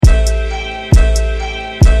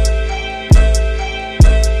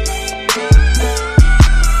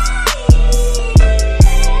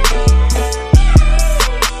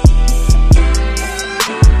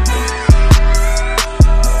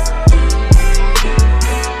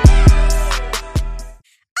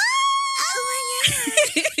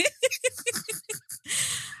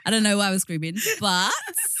don't know why I was screaming, but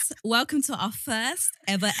welcome to our first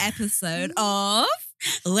ever episode of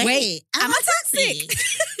Wait, am I toxic?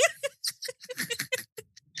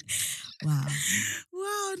 Wow.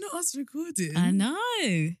 Wow, not us recording. I know.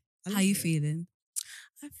 How love you it. feeling?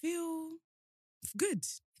 I feel good.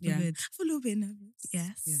 Feel good. I feel a little bit nervous.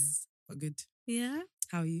 Yes. Yeah, but good. Yeah.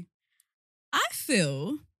 How are you? I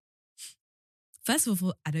feel, first of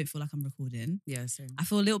all, I don't feel like I'm recording. Yeah, same. I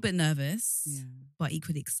feel a little bit nervous, Yeah. but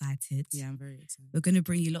equally excited. Yeah, I'm very excited. We're going to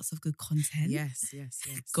bring you lots of good content. Yes.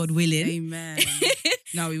 God willing. Amen.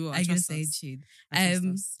 No, we will. I'm going to trust say us. tune. I trust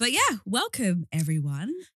us. But yeah, welcome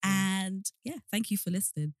everyone. Yeah. And yeah, thank you for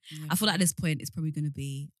listening. Yeah. I feel like at this point, it's probably going to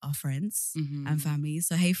be our friends Mhm. and family.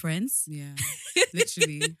 So hey, friends. Yeah,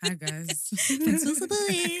 literally. Hi, guys. Thanks for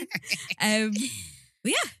supporting.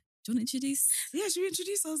 But yeah, do you want to introduce? Yeah, should we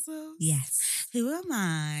introduce ourselves? Yes. Who am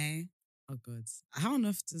I? Oh, God. I don't know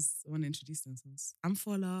if just want to introduce themselves. I'm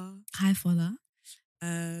Fola. Hi, Fola.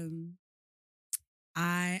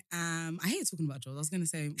 I hate talking about jobs. I was going to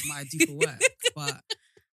say what I do for work, but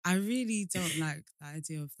I really don't like the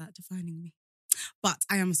idea of that defining me. But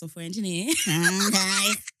I am a software engineer.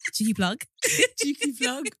 Cheeky plug. Cheeky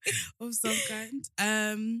plug of some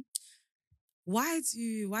kind. Why do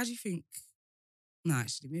you think? No,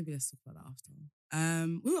 actually, maybe let's talk about that after.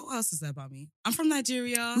 What else is there about me? I'm from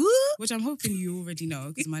Nigeria, Woo. which I'm hoping you already know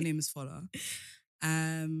because my name is Fola.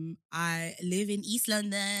 I live in East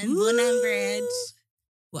London, born and bred.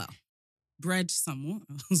 Well, bred somewhat.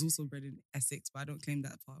 I was also bred in Essex, but I don't claim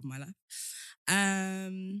that part of my life.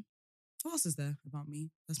 What else is there about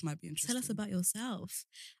me? This might be interesting. Tell us about yourself.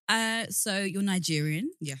 So you're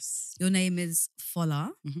Nigerian. Yes. Your name is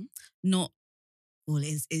Fola. Mhm. Not, well,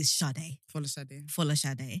 is Sade. Fola Shade. Fola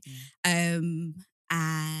Sade. Yeah.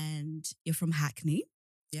 And you're from Hackney.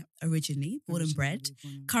 Yep. Originally, born and bred.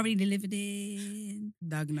 Born and bred. Currently living in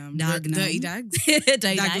Dagenham. Dagenham. Dirty Dags. Dirty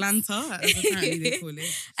Dags. Daglanta, as apparently they call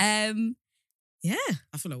it. Yeah.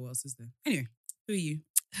 I feel like what else is there? Anyway, who are you?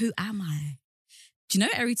 Who am I? Do you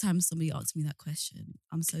know every time somebody asks me that question,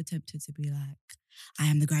 I'm so tempted to be like, I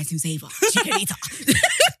am the Grissom Saver. Chikorita.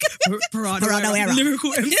 Parada Era.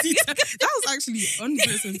 Lyrical MC. That was actually on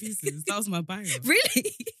Bits and Pieces. That was my bio.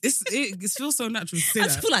 Really? It feels so natural to say I that.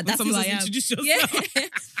 just feel like when that's who someone I says am. introduce yourself.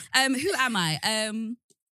 Yeah. Who am I?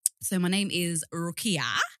 So my name is Rukia.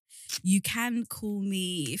 You can call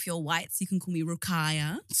me, if you're white, you can call me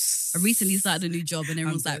Rukaya. I recently started a new job and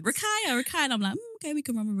everyone's like, Rukaya. And I'm like, okay, we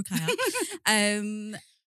can run with Rukaya.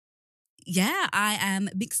 Yeah, I am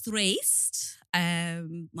mixed race.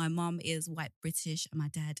 My mom is white British and my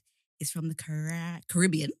dad is from the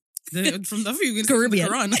Caribbean. From the Caribbean.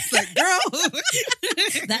 Quran. It's like,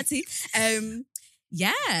 girl. That's it.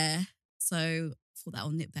 Yeah. So thought that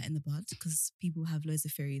I'll nip that in the bud because people have loads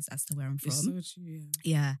of theories as to where I'm from. It's so true,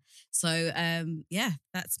 Yeah. So yeah,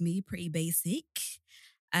 that's me. Pretty basic.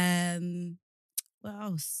 What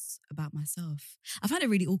else about myself? I find it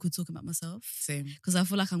really awkward talking about myself. Same. Because I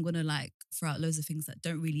feel like I'm gonna like throw out loads of things that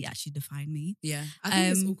don't really actually define me. Yeah. I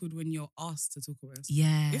think it's awkward when you're asked to talk about yourself.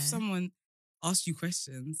 Yeah. If someone asks you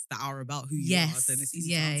questions that are about who you are, then it's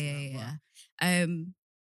easy to answer that.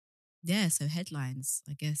 Yeah, so headlines,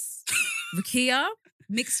 I guess. Rukia,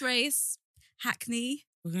 mixed race, Hackney.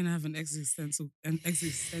 We're gonna have an existential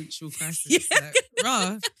crisis. Yeah. Like,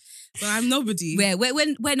 bruh. But I'm nobody.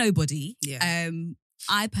 We're nobody. Yeah.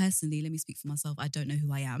 I personally, let me speak for myself. I don't know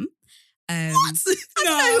who I am. What? I don't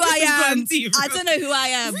know who I am. I don't know who I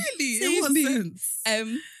am. Really? In what Seriously. sense?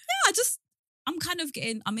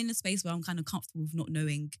 I'm in a space where I'm kind of comfortable with not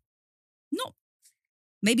knowing.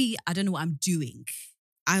 Maybe I don't know what I'm doing.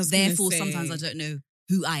 Therefore, sometimes I don't know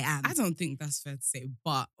who I am. I don't think that's fair to say,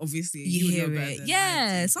 but obviously You would hear know better it. than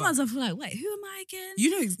Yeah. I do, Sometimes but I feel like, wait, who am I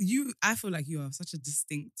again? I feel like you are such a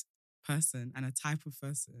distinct person and a type of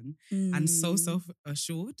person Mm. and so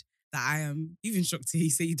self-assured that I am even shocked to hear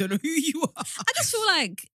you say you don't know who you are. I just feel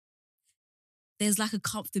like there's like a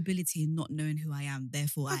comfortability in not knowing who I am.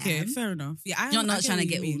 Therefore, I Okay, am. fair enough. Yeah, You're not I trying to what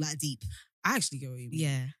get you all mean. like deep. I actually get what you mean.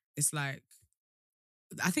 Yeah. It's like,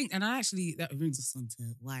 I think, and that brings us on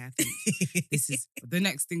to why I think this is the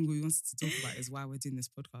next thing we wanted to talk about is why we're doing this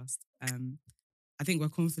podcast. I think we're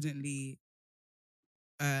confidently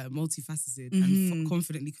multifaceted and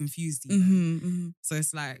confidently confused even. So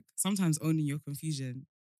it's like, sometimes owning your confusion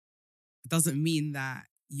doesn't mean that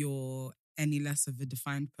you're any less of a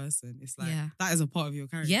defined person. It's like, that is a part of your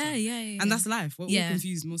character. Yeah. And that's life. We're all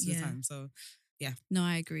confused most of the Yeah. time. So, yeah. No,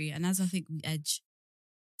 I agree. And as I think we edge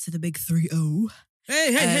to the big 3-0.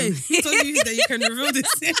 Hey. Who told you that you can reveal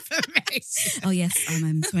this information? Oh, yes,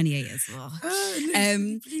 I'm 28 as well.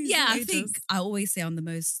 Please Yeah, I age think us. I always say I'm the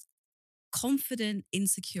most confident,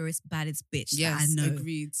 insecurest, baddest bitch that I Yes, know.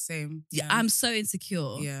 agreed. Same. Yeah, Yeah. I'm so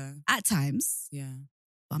insecure. Yeah. At times. Yeah.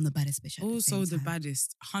 But I'm the baddest bitch at Also the same the time.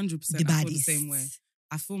 baddest. 100%. The I feel the baddest. same way.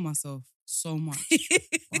 I feel myself so much.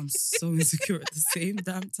 But I'm so insecure at the same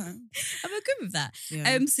damn time. I'm good with that.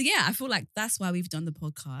 Yeah. So yeah, I feel like that's why we've done the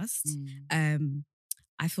podcast.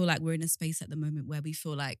 I feel like we're in a space at the moment where we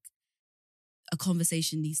feel like a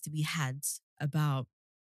conversation needs to be had about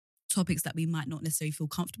topics that we might not necessarily feel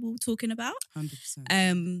comfortable talking about.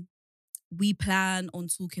 100%. We plan on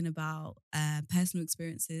talking about personal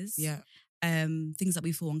experiences. Yeah. Things that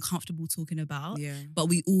we feel uncomfortable talking about. Yeah. But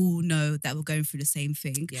we all know that we're going through the same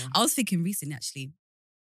thing. Yeah. I was thinking recently, actually,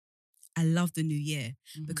 I love the new year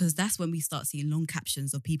because that's when we start seeing long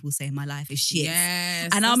captions of people saying my life is shit. Yes.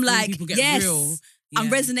 And I'm like, yes, real. I'm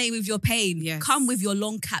Yeah. resonating with your pain. Yes. Come with your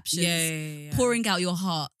long captions, Yeah. pouring out your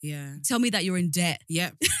heart. Yeah. Tell me that you're in debt.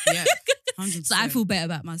 Yep. 100%. So I feel better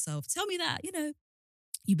about myself. Tell me that,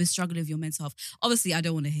 you've been struggling with your mental health. Obviously, I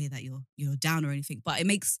don't want to hear that you're down or anything, but it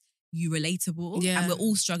makes you relatable. Yeah. And we're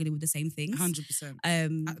all struggling with the same things. 100%.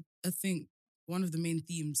 I think one of the main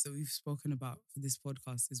themes that we've spoken about for this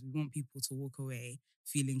podcast is we want people to walk away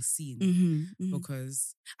feeling seen.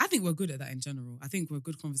 Because I think we're good at that in general. I think we're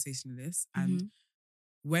good conversationalists. And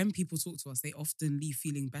when people talk to us, they often leave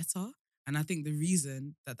feeling better. And I think the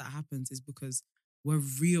reason that happens is because we're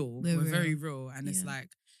real. We're very real. And it's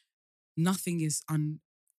like nothing is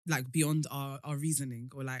beyond our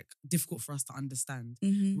reasoning or like difficult for us to understand.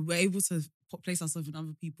 We're able to place ourselves in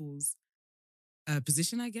other people's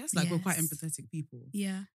position, I guess. Like we're quite empathetic people.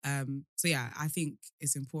 Yeah. So yeah, I think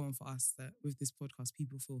it's important for us that with this podcast,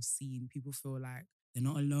 people feel seen. People feel like they're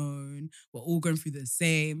not alone. We're all going through the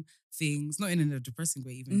same things, not in a depressing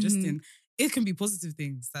way, even just in it can be positive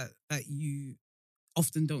things that you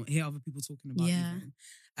often don't hear other people talking about. Even.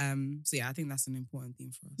 So yeah, I think that's an important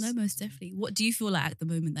theme for us. No, most definitely. What do you feel like at the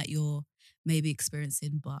moment that you're maybe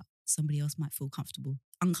experiencing, but somebody else might feel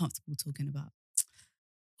uncomfortable talking about?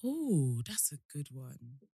 Oh, that's a good one.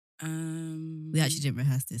 We actually didn't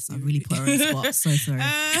rehearse this. I really put her on the spot. So sorry.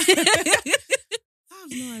 I have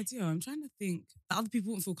no idea. I'm trying to think that other people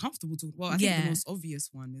wouldn't feel comfortable talking. Well, I think the most obvious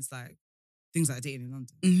one is like things like dating in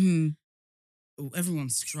London.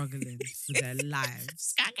 Everyone's struggling for their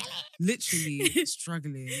lives. Literally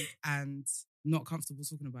struggling and not comfortable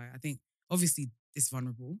talking about it. I think obviously it's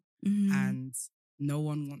vulnerable and no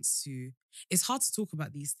one wants to. It's hard to talk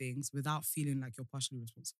about these things without feeling like you're partially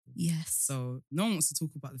responsible. Yes. So no one wants to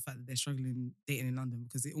talk about the fact that they're struggling dating in London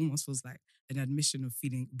because it almost feels like an admission of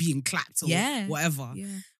being clapped or whatever.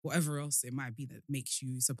 Yeah. Whatever else it might be that makes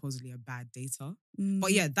you supposedly a bad dater.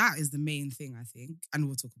 But yeah, that is the main thing, I think. And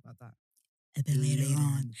we'll talk about that a bit later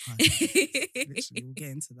on. Literally, we'll get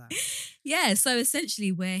into that. Yeah, so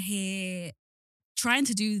essentially we're here trying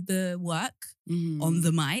to do the work on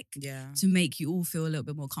the mic to make you all feel a little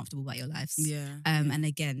bit more comfortable about your lives. And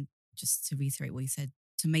again, just to reiterate what you said,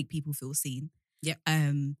 to make people feel seen. Yeah.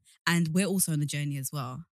 And we're also on a journey as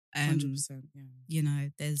well. 100%, yeah.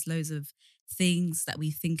 There's loads of things that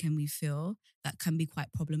we think and we feel that can be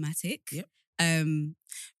quite problematic. Yep.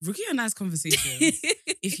 Rukia and I's conversations,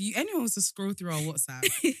 if anyone was to scroll through our WhatsApp,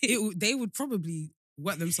 they would probably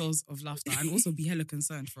wet themselves of laughter and also be hella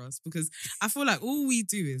concerned for us because I feel like all we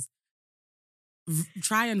do is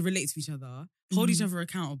try and relate to each other, hold each other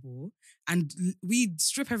accountable, and we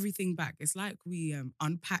strip everything back. It's like we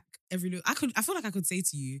unpack every little... I feel like I could say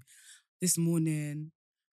to you, this morning,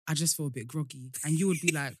 I just feel a bit groggy. And you would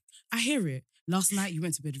be like, I hear it. Last night you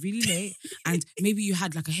went to bed really late and maybe you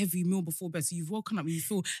had like a heavy meal before bed. So you've woken up and you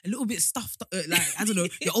feel a little bit stuffed, I don't know,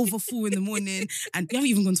 you're over full in the morning and you haven't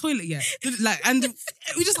even gone toilet yet. And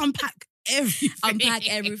we just unpack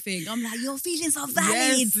everything. I'm like, your feelings are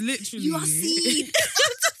valid. Yes, literally. You are seen.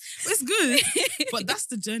 It's good. But that's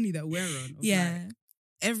the journey that we're on.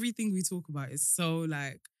 Everything we talk about is so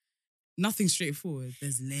like, nothing straightforward.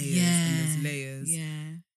 There's layers and there's layers.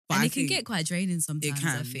 Yeah. But and it can get quite draining sometimes,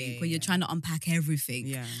 I think, when you're trying to unpack everything.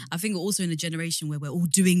 Yeah. I think we're also in a generation where we're all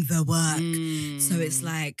doing the work. So it's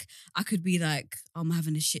like, I could be like, I'm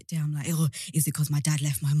having a shit day. I'm like, oh, is it because my dad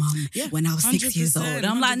left my mum when I was 6 years old? And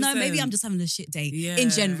I'm like, no, maybe I'm just having a shit day in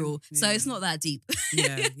general. So it's not that deep.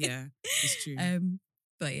 Yeah, it's true.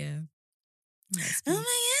 But yeah. Oh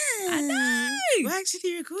my God. I know. We're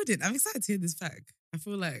actually recording. I'm excited to hear this back. I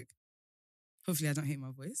feel like hopefully I don't hate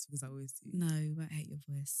my voice because I always do. No, you won't hate your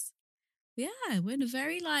voice. Yeah, we're in a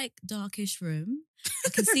very like darkish room. I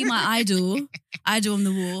can see my idol on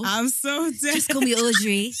the wall. I'm so dead. Just call me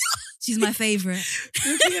Audrey. She's my favourite.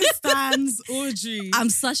 Rukia stands Audrey. I'm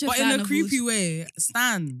such a fan of But in a creepy way.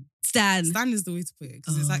 Stan. Stan. Stan is the way to put it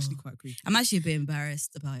because it's actually quite creepy. I'm actually a bit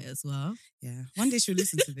embarrassed about it as well. Yeah. One day she'll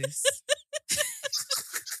listen to this.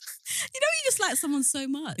 You know, you just like someone so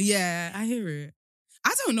much. Yeah, I hear it.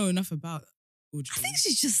 I don't know enough about Audrey. I think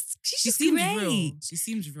she's just seems great. real. She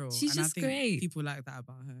seems real. She's and just I think great. people like that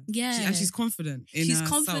about her. Yeah. And she's confident in herself.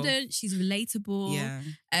 Confident. She's relatable. Yeah.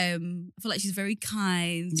 I feel like she's very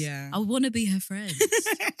kind. Yeah. I want to be her friend.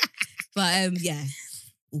 But yeah,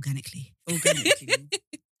 organically.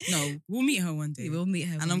 No, we'll meet her one day. We'll meet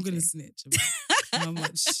her and I'm going to snitch about how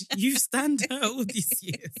much you've stand her all these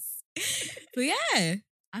years. But yeah,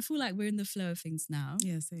 I feel like we're in the flow of things now.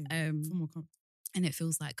 Yeah, same. And it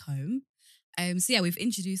feels like home. So yeah, we've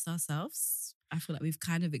introduced ourselves. I feel like we've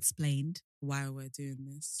kind of explained why we're doing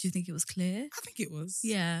this. Do you think it was clear? I think it was.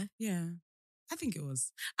 Yeah. Yeah. I think it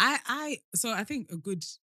was. So I think a good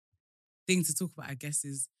thing to talk about, I guess,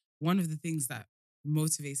 is one of the things that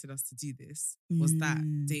motivated us to do this was that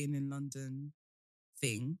dating in London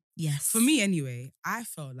thing. Yes. For me anyway, I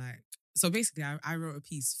felt like, so basically I wrote a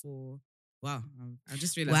piece for, I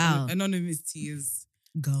just realized anonymity is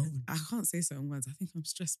gone. I can't say certain words. I think I'm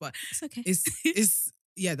stressed, but it's okay. It's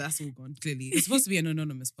yeah, that's all gone, clearly. It's supposed to be an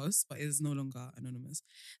anonymous post, but it is no longer anonymous.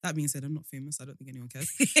 That being said, I'm not famous. I don't think anyone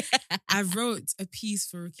cares. I wrote a piece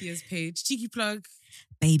for Rukia's page. Cheeky plug.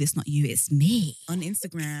 Babe, it's not you, it's me. On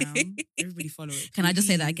Instagram. Everybody follow it. Can I just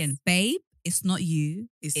say that again? Babe, it's not you,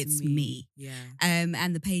 it's me. Yeah.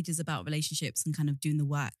 And the page is about relationships and kind of doing the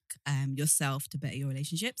work yourself to better your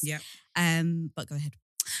relationships. Yeah. But go ahead.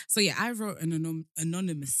 So yeah, I wrote an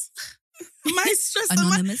anonymous. Am I stressed?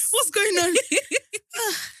 Anonymous. What's going on?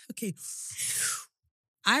 Okay.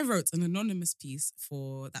 I wrote an anonymous piece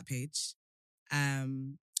for that page.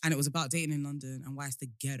 And it was about dating in London and why it's the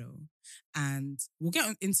ghetto. And we'll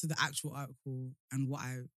get into the actual article and what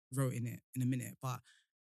I wrote in it in a minute. But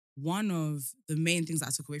one of the main things that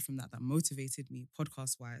I took away from that motivated me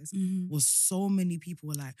podcast-wise was so many people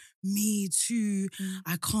were like, me too.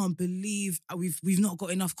 I can't believe we've not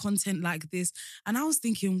got enough content like this. And I was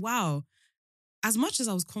thinking, wow, as much as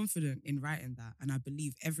I was confident in writing that and I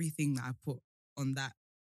believe everything that I put on that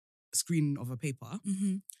screen of a paper,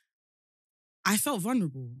 I felt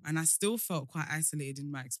vulnerable and I still felt quite isolated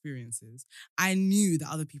in my experiences. I knew that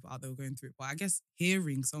other people out there were going through it, but I guess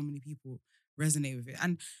hearing so many people resonate with it.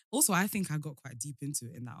 And also, I think I got quite deep into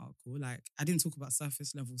it in that article. Like, I didn't talk about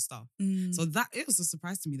surface level stuff. So that it was a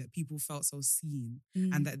surprise to me that people felt so seen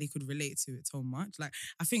and that they could relate to it so much. Like,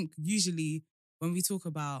 I think usually when we talk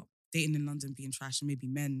about dating in London being trash and maybe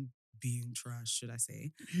men being trash, should I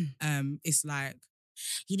say, it's like,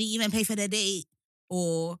 you didn't even pay for the date,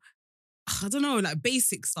 or I don't know, like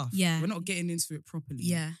basic stuff. Yeah. We're not getting into it properly.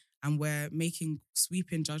 Yeah. And we're making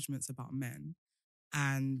sweeping judgments about men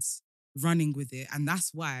and running with it. And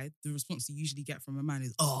that's why the response you usually get from a man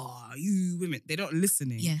is, oh, you women, they're not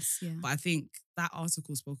listening. Yes, yeah. But I think that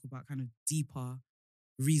article spoke about kind of deeper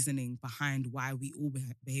reasoning behind why we all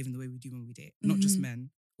behave in the way we do when we date. Not just men,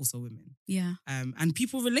 also women. Yeah. And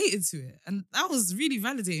people related to it. And that was really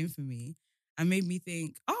validating for me and made me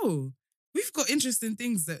think, oh, we've got interesting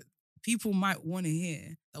things that people might want to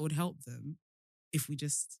hear that would help them if we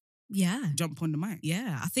just jump on the mic.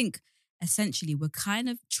 Yeah, I think essentially we're kind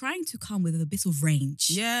of trying to come with a bit of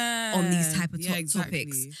range on these type of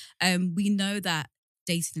topics. We know that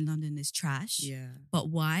dating in London is trash, but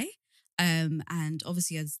why? And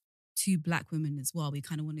obviously as two Black women as well, we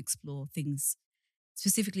kind of want to explore things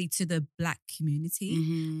specifically to the Black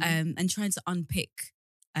community and trying to unpick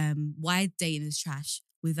why dating is trash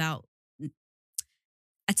without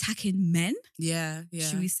attacking men. Yeah.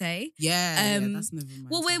 Should we say? Yeah, that's never my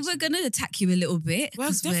well, we're going to attack you a little bit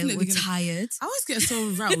because we're tired. I always get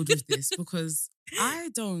so rattled with this because I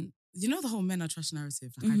don't, you know, the whole men are trash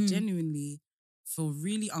narrative. Like I genuinely feel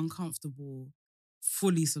really uncomfortable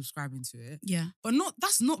fully subscribing to it. Yeah. But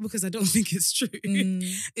that's not because I don't think it's true.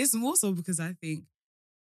 It's more so because I think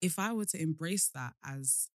if I were to embrace that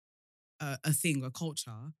as a thing, a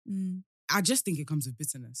culture, I just think it comes with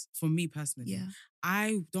bitterness. For me personally,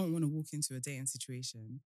 I don't want to walk into a dating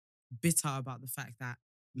situation bitter about the fact that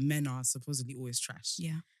men are supposedly always trash.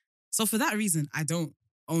 Yeah. So for that reason, I don't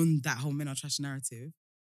own that whole men are trash narrative.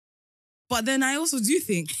 But then I also do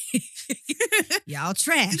think, y'all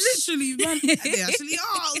trash. Literally, man, they actually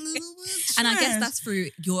are a little bit trash. And I guess that's through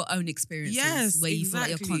your own experiences, where you feel like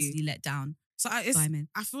you're constantly let down. So I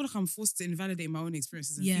feel like I'm forced to invalidate my own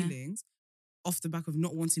experiences and feelings off the back of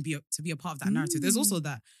not wanting to be a part of that narrative. There's also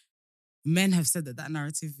that men have said that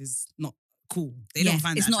narrative is not cool. They don't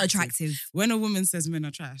find it's that not attractive. When a woman says men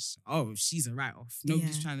are trash, oh, she's a write-off.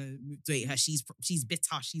 Nobody's Yeah. trying to date her. She's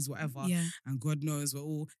bitter, she's whatever. Yeah. And God knows we're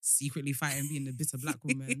all secretly fighting being a bitter black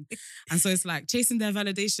woman. And so it's like chasing their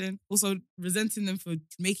validation, also resenting them for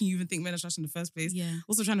making you even think men are trash in the first place. Yeah.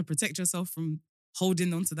 Also trying to protect yourself from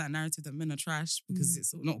holding on to that narrative that men are trash because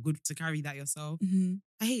it's not good to carry that yourself. Mm-hmm.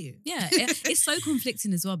 I hate it. Yeah, it's so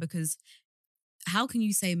conflicting as well because how can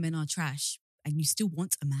you say men are trash and you still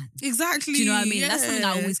want a man? Exactly. Do you know what I mean? Yeah. That's something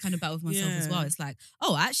that I always kind of battle with myself as well. Yeah. It's like,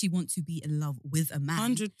 oh, I actually want to be in love with a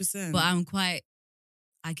man. 100%. But I'm quite,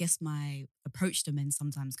 I guess my approach to men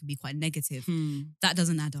sometimes can be quite negative. That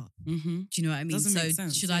doesn't add up. Mm-hmm. Do you know what I mean? Doesn't so make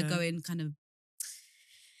sense, should I go in kind of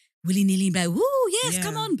willy-nilly and be like, woo, yes,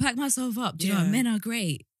 come on, pack myself up. Do you know what? Men are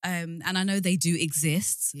great. And I know they do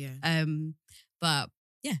exist. Yeah. But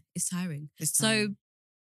yeah, it's tiring. So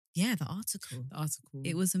yeah, the article.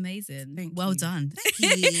 It was amazing. Thank well you. done.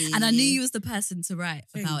 Thank you. And I knew you was the person to write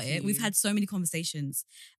about it. you. We've had so many conversations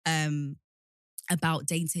about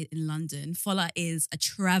dating in London. Fola is a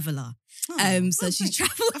traveller. So she's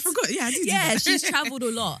travelled. I forgot. Yeah, I did. Yeah, she's travelled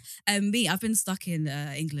a lot. Me, I've been stuck in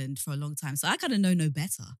England for a long time, so I kind of know no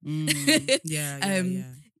better. Yeah.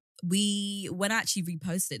 When I actually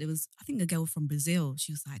reposted it, there was, I think, a girl from Brazil.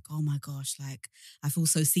 She was like, oh my gosh, like, I feel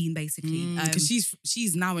so seen, basically. Because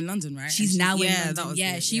she's now in London, right? She's now in London. That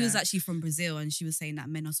was she was actually from Brazil, and she was saying that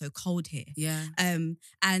men are so cold here. Yeah.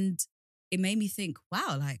 And it made me think,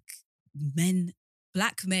 wow, like,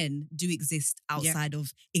 black men do exist outside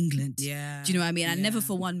of England. Yeah. Do you know what I mean? I never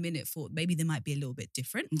for 1 minute thought maybe they might be a little bit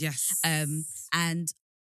different. Yes. And,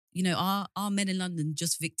 you know, are men in London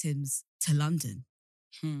just victims to London?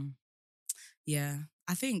 Yeah.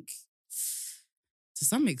 I think to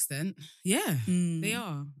some extent, yeah, they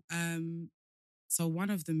are. So one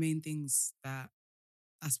of the main things that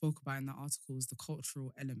I spoke about in that article is the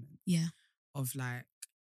cultural element. Yeah. Of like,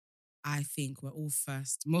 I think we're all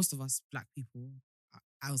most of us black people,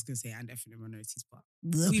 I was going to say, and ethnic minorities, but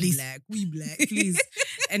we black, please.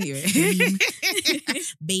 Anyway.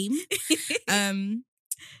 Beam.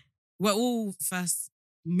 We're all first,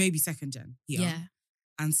 maybe second gen here. Yeah.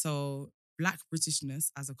 And so black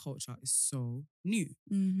Britishness as a culture is so new.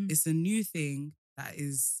 Mm-hmm. It's a new thing that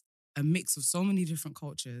is a mix of so many different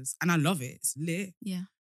cultures. And I love it. It's lit. Yeah.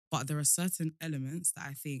 But there are certain elements that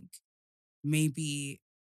I think maybe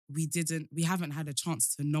we haven't had a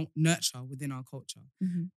chance to nurture within our culture.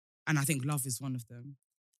 Mm-hmm. And I think love is one of them.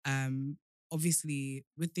 Obviously,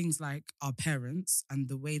 with things like our parents and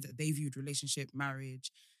the way that they viewed relationship,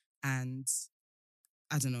 marriage, and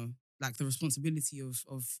I don't know, like the responsibility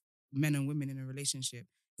of men and women in a relationship,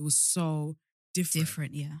 it was so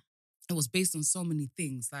different. Yeah. It was based on so many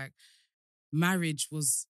things. Like marriage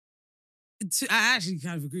was, I actually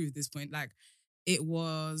kind of agree with this point. Like it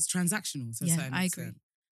was transactional to a certain extent.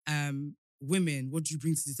 Women, what do you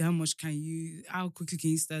bring to the table? How quickly can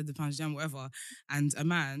you stir the punch jam, whatever? And a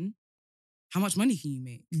man, how much money can you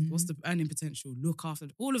make? Mm-hmm. What's the earning potential? Look after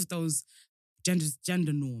all of those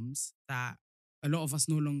gender norms that a lot of us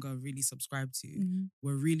no longer really subscribe to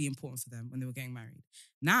were really important for them when they were getting married.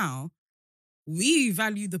 Now, we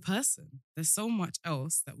value the person. There's so much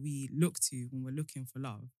else that we look to when we're looking for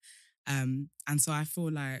love. And so I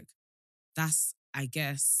feel like that's, I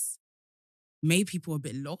guess, made people a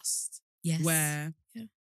bit lost. Yes. Where,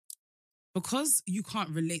 because you can't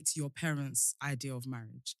relate to your parents' idea of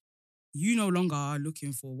marriage, you no longer are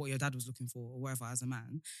looking for what your dad was looking for or whatever as a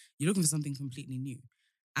man. You're looking for something completely new.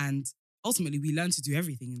 And ultimately, we learn to do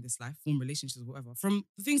everything in this life, form relationships, whatever, from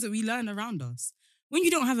the things that we learn around us. When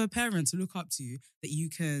you don't have a parent to look up to that you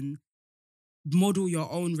can model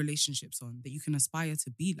your own relationships on, that you can aspire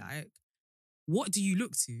to be like, what do you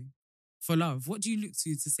look to for love? What do you look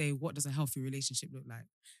to say, what does a healthy relationship look like?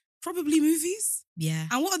 Probably movies. Yeah.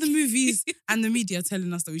 And what are the movies and the media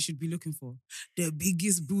telling us that we should be looking for? The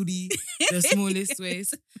biggest booty, the smallest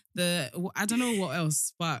waist, I don't know what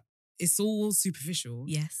else, but it's all superficial.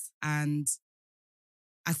 Yes. And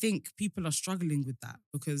I think people are struggling with that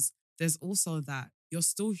because there's also that you're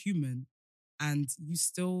still human and you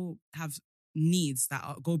still have needs that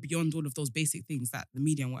go beyond all of those basic things that the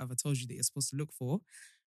media and whatever tells you that you're supposed to look for.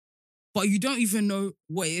 But you don't even know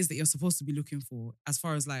what it is that you're supposed to be looking for as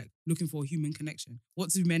far as like looking for a human connection. What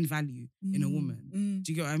do men value in a woman?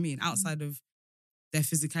 Do you get what I mean? Outside of their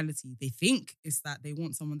physicality, they think it's that they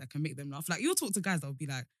want someone that can make them laugh. Like you'll talk to guys that will be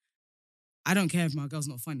like, I don't care if my girl's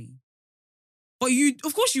not funny. But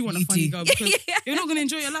of course you want a funny girl because you're not going to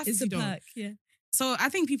enjoy your life if you don't. Perk, yeah. So I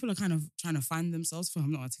think people are kind of trying to find themselves.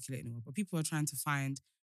 I'm not articulating well, but people are trying to find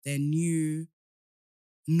their new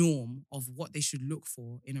norm of what they should look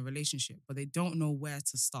for in a relationship, but they don't know where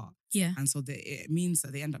to start. Yeah. And so it means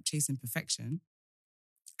that they end up chasing perfection.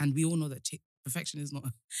 And we all know that perfection is not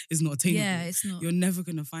attainable. Yeah, it's not. You're never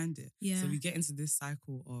going to find it. Yeah. So we get into this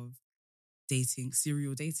cycle of dating,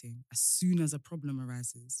 serial dating. As soon as a problem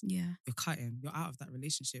arises, Yeah. you're cutting, you're out of that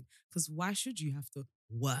relationship. Because why should you have to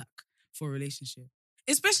work for a relationship?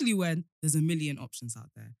 Especially when there's a million options out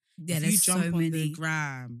there. Yeah, if you there's jump so on many. the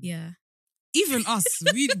gram, Yeah. even us,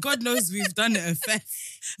 God knows we've done it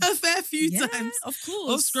a fair few times. Of Of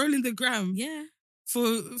course. scrolling the gram Yeah.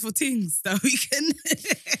 for things that we can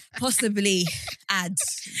Possibly add.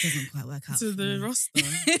 It doesn't quite work out to for the me. roster.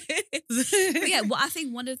 But yeah, well, I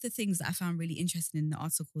think one of the things that I found really interesting in the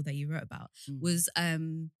article that you wrote about was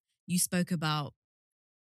you spoke about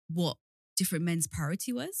what different men's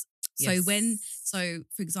priority was. Yes. So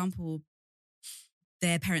for example,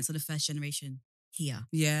 their parents are the first generation here.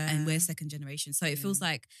 Yeah. And we're second generation. So it feels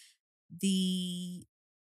like what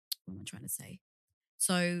am I trying to say?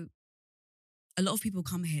 So a lot of people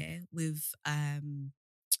come here with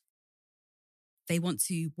they want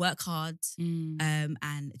to work hard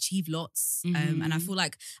and achieve lots. And I feel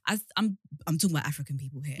like I'm talking about African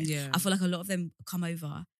people here. Yeah. I feel like a lot of them come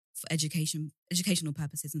over for educational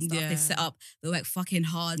purposes and stuff. Yeah. They set up, they work fucking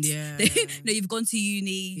hard. Yeah. You've gone to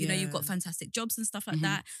uni, you know, you've got Yeah. fantastic jobs and stuff like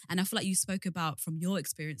that. And I feel like you spoke about from your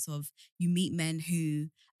experience of you meet men who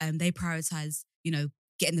they prioritize, you know,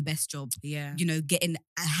 getting the best job, Yeah. you know, getting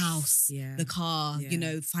a house, Yeah. the car, Yeah. you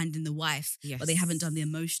know, finding the wife, Yes. but they haven't done the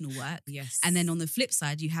emotional work. Yes. And then on the flip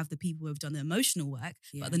side, you have the people who have done the emotional work,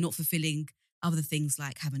 Yeah. but they're not fulfilling other things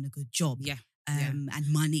like having a good job Yeah. and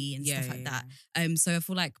money and Yeah, stuff like yeah, that. So I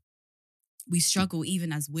feel like we struggle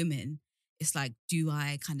even as women. It's like, do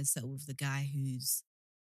I kind of settle with the guy who's,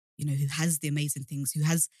 you know, who has the amazing things,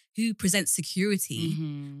 who presents security,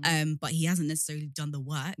 but he hasn't necessarily done the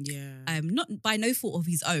work. Yeah. Not by no fault of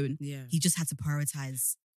his own. Yeah. He just had to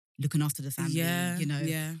prioritize looking after the family, you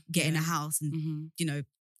know, getting a house and, you know,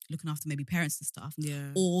 looking after maybe parents and stuff.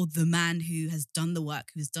 Yeah. Or the man who has done the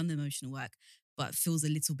work, who's done the emotional work, but feels a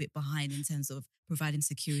little bit behind in terms of providing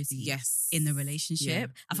security in the relationship. Yeah.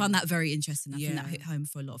 I found that very interesting. I think that Yeah. hit home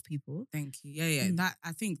for a lot of people. Thank you. Yeah. That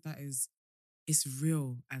I think that is, it's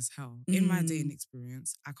real as hell. In my dating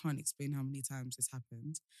experience, I can't explain how many times this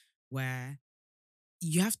happened where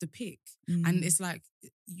you have to pick. And it's like,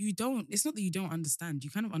 it's not that you don't understand. You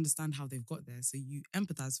kind of understand how they've got there. So you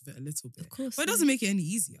empathize with it a little bit. Of course. But it doesn't make it any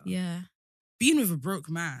easier. Yeah. Being with a broke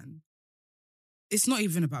man, it's not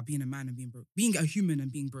even about being a man and being broke. Being a human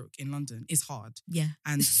and being broke in London is hard. Yeah.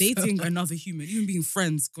 And dating another human, even being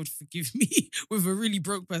friends, God forgive me, with a really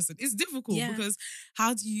broke person, it's difficult because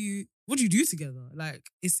what do you do together? Like,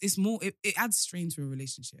 it's more, it adds strain to a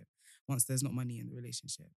relationship once there's not money in the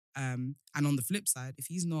relationship. And on the flip side, if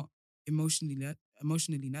he's not emotionally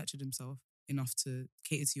nurtured himself enough to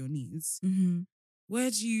cater to your needs, where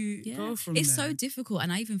do you go from It's there? so difficult.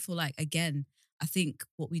 And I even feel like, again, I think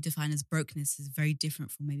what we define as brokenness is very different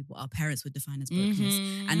from maybe what our parents would define as brokenness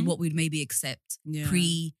and what we'd maybe accept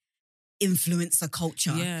pre-influencer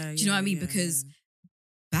culture. Yeah, do you know what I mean? Because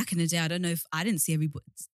back in the day, I don't know if I didn't see everybody.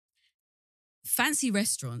 Fancy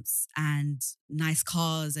restaurants and nice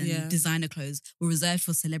cars and designer clothes were reserved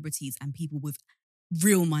for celebrities and people with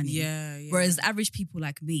real money. Whereas average people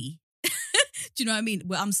like me, do you know what I mean?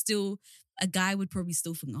 Where I'm still, a guy would probably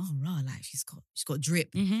still think, oh, rah, like she's got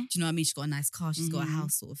drip. Do you know what I mean? She's got a nice car. She's got a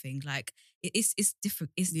house, sort of thing. Like it's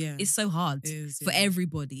different. It's so hard for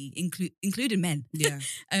everybody, including men. Yeah.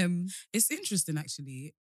 It's interesting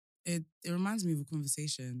actually. It reminds me of a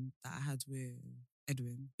conversation that I had with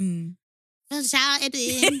Edwin. Shout out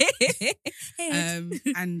Edwin.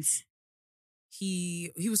 And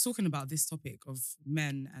he was talking about this topic of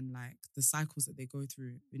men and like the cycles that they go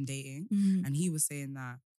through in dating. And he was saying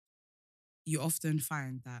that you often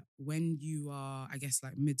find that when you are, I guess,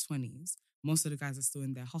 like mid-20s, most of the guys are still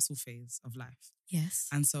in their hustle phase of life. Yes.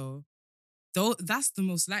 And so that's the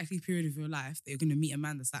most likely period of your life that you're going to meet a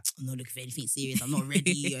man that's like, I'm not looking for anything serious, I'm not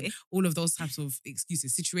ready, and all of those types of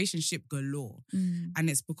excuses, situationship galore. And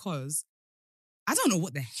it's because I don't know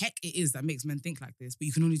what the heck it is that makes men think like this, but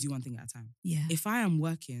you can only do one thing at a time. Yeah. If I am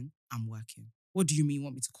working, I'm working. What do you mean you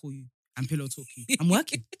want me to call you and pillow talk you? I'm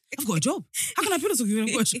working. I've got a job. How can I pillow talk you when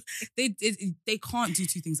I've got a job? They can't do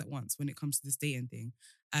two things at once when it comes to this dating thing.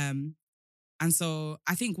 And so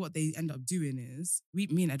I think what they end up doing is,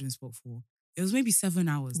 me and Edwin spoke for, it was maybe 7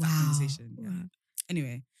 hours, that conversation. Yeah. Wow.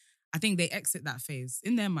 Anyway, I think they exit that phase.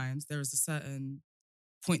 In their minds, there is a certain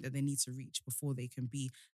point that they need to reach before they can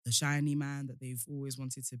be the shiny man that they've always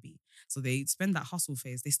wanted to be. So they spend that hustle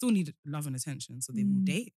phase. They still need love and attention. So they will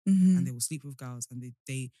date and they will sleep with girls and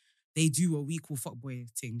they do what we call fuckboy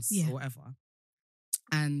things or whatever.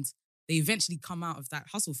 And they eventually come out of that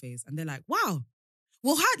hustle phase and they're like, wow,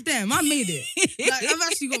 well, hot damn, I made it. Like, I've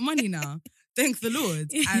actually got money now. Thank the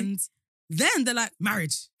Lord. And then they're like,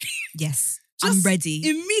 marriage. Yes. Just I'm ready.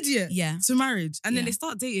 Immediate to marriage. And then they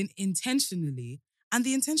start dating intentionally. And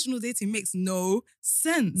the intentional dating makes no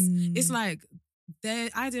sense. It's like their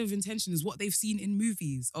idea of intention is what they've seen in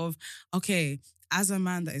movies of, okay, as a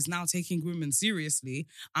man that is now taking women seriously,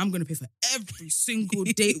 I'm going to pay for every single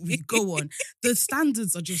date we go on. The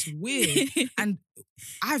standards are just weird. And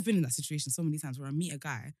I've been in that situation so many times where I meet a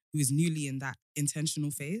guy who is newly in that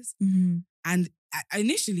intentional phase. And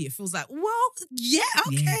initially it feels like, well, yeah,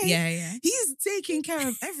 okay. Yeah. He's taking care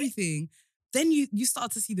of everything. Then you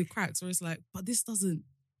start to see the cracks where it's like, but this doesn't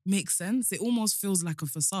make sense. It almost feels like a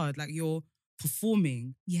facade, like you're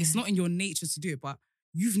performing. It's not in your nature to do it, but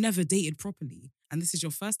you've never dated properly. And this is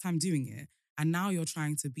your first time doing it. And now you're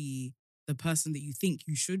trying to be the person that you think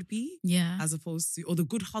you should be. Yeah. As opposed to, or the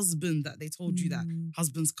good husband that they told you that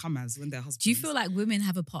husbands come as when they're husbands. Do you feel like women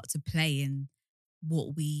have a part to play in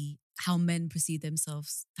how men perceive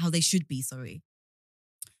themselves, how they should be, sorry?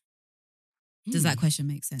 Does that question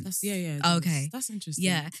make sense? Okay. That's interesting.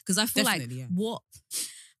 Yeah, because I feel Definitely,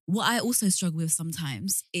 what I also struggle with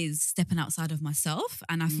sometimes is stepping outside of myself.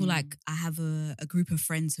 And I feel like I have a group of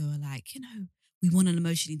friends who are like, we want an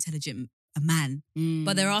emotionally intelligent man.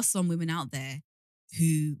 But there are some women out there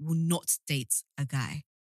who will not date a guy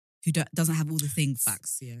who doesn't have all the things.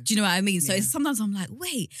 Facts, yeah. Do you know what I mean? So sometimes I'm like,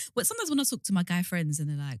 wait. But sometimes when I talk to my guy friends and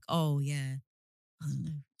they're like, oh, yeah, I don't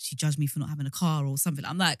know, she judged me for not having a car or something.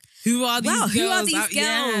 I'm like, who are these girls? Who are these girls?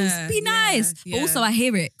 Yeah, Be nice. Yeah. But also I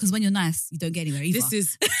hear it because when you're nice, you don't get anywhere either. This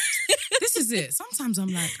is it. Sometimes I'm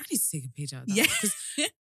like, I need to take a page out of that. Because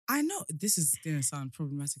I know this is going to sound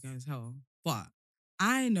problematic as hell, but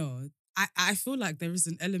I know, I feel like there is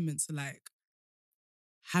an element to like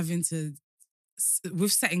having to,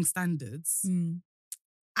 with setting standards,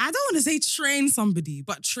 I don't want to say train somebody,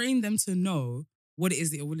 but train them to know what it is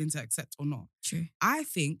that you're willing to accept or not. True. I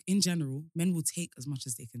think, in general, men will take as much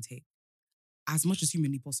as they can take, as much as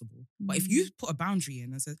humanly possible. But if you put a boundary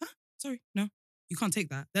in and say, sorry, no, you can't take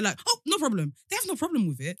that, they're like, oh, no problem. They have no problem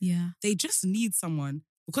with it. Yeah. They just need someone,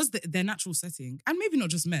 because their natural setting, and maybe not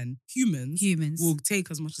just men, humans will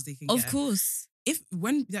take as much as they can get. Of course.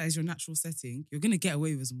 When that is your natural setting, you're going to get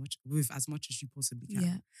away with as much as you possibly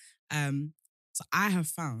can. Yeah. So I have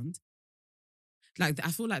found, like, I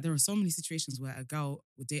feel like there are so many situations where a girl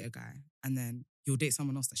will date a guy and then he'll date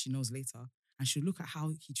someone else that she knows later, and she'll look at how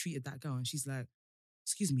he treated that girl and she's like,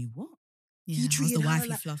 excuse me, what? Yeah, He treated the her wifey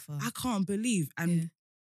like, fluffer. I can't believe. And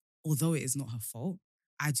although it is not her fault,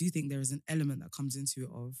 I do think there is an element that comes into it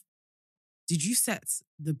of, did you set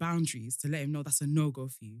the boundaries to let him know that's a no-go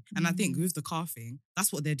for you? And I think with the car thing,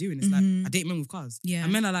 that's what they're doing. It's like, I date men with cars. Yeah.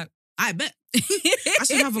 And men are like, I bet. I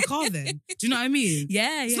should have a car then. Do you know what I mean?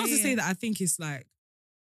 Yeah, It's not to say that I think it's like,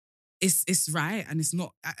 it's right and it's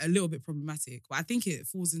not a little bit problematic, but I think it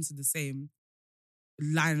falls into the same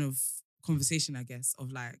line of conversation, I guess,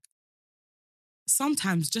 of like,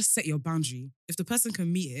 sometimes just set your boundary. If the person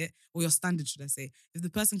can meet it, or your standard, should I say, if the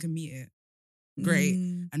person can meet it, great.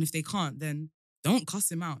 And if they can't, then don't cuss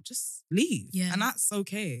him out. Just leave. Yeah. And that's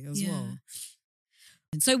okay as well.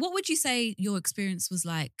 So what would you say your experience was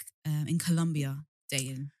like in Colombia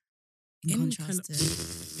dating? In contrast to...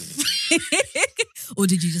 Or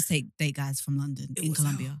did you just date guys from London in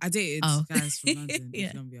Colombia? I dated guys from London in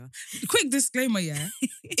Colombia. Quick disclaimer,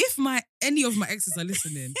 if any of my exes are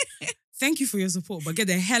listening, thank you for your support, but get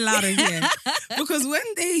the hell out of here. Because when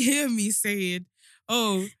they hear me saying,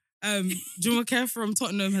 Jumoke from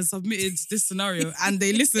Tottenham has submitted this scenario, and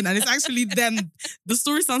they listen and it's actually them, the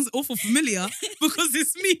story sounds awful familiar because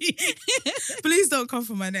it's me. Please don't come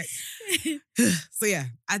for my neck. So yeah,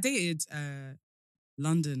 I dated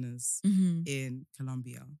Londoners in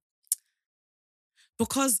Colombia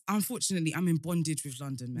because unfortunately I'm in bondage with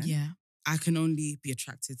London men. Yeah. I can only be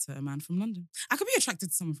attracted to a man from London. I could be attracted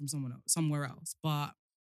to someone from somewhere else, but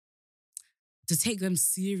to take them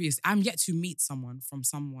serious, I'm yet to meet someone from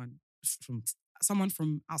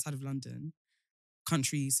outside of London,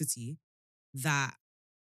 country, city, that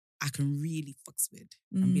I can really fucks with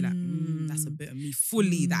and be like, that's a bit of me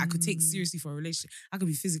fully that I could take seriously for a relationship. I could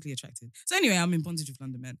be physically attracted. So anyway, I'm in bondage with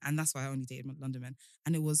London men, and that's why I only dated London men.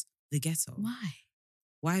 And it was the ghetto. Why?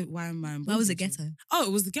 Why am I in bondage? Why was it ghetto? Oh,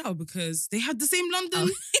 it was the ghetto because they had the same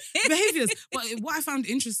London behaviors. But what I found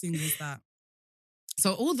interesting was that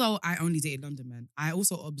So although I only dated London men, I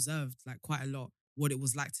also observed like quite a lot what it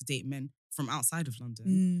was like to date men from outside of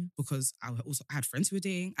London because I had friends who were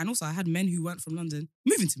dating, and also I had men who weren't from London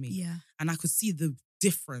moving to me. Yeah. And I could see the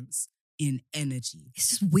difference in energy. It's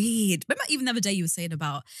just weird. Remember even the other day you were saying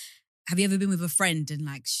about, have you ever been with a friend and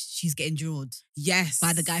like she's getting drawed? Yes.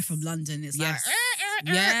 By the guy from London. It's yes. like,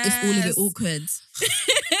 it's all of it awkward.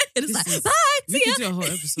 It's like, bye, we could do a whole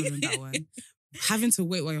episode on that one. Having to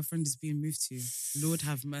wait while your friend is being moved to. Lord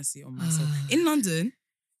have mercy on my soul. In London,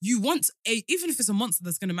 you want even if it's a monster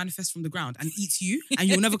that's going to manifest from the ground and eat you and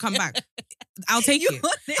you'll never come back, I'll take it.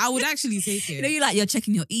 I would actually take it. You know, you're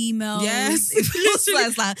checking your emails. Yes.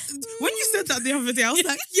 It's like, when you said that the other day, I was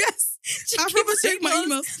like, yes. I probably check my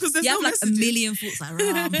emails because there's no like messages. A million thoughts like,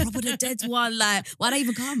 I'm probably the dead one. Like, why'd I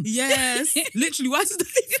even come? Yes. Literally, why did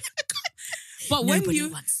I even come? But Nobody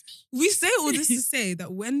when wants we say all this to say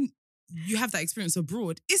that when you have that experience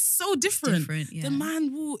abroad, it's so different. Yeah. The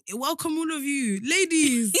man will welcome all of you.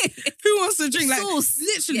 Ladies, who wants to drink? Like, sauce.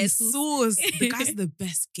 Literally, sauce. The guy's the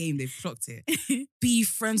best game. They've clocked it. Be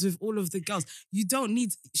friends with all of the girls. You don't need,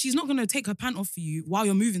 she's not going to take her pant off for you while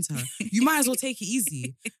you're moving to her. You might as well take it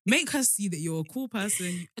easy. Make her see that you're a cool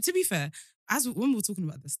person. To be fair, when we were talking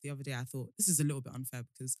about this the other day, I thought this is a little bit unfair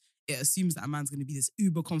because it assumes that a man's going to be this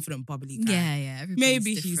uber confident, bubbly guy. Yeah.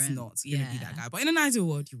 Maybe he's not going to be that guy. But in an ideal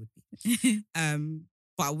world, you would be.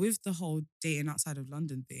 But with the whole dating outside of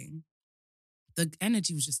London thing, the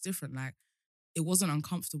energy was just different. Like, it wasn't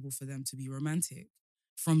uncomfortable for them to be romantic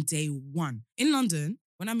from day one. In London,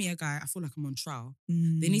 when I meet a guy, I feel like I'm on trial.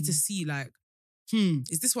 They need to see like,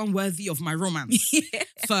 is this one worthy of my romance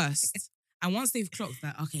first? And once they've clocked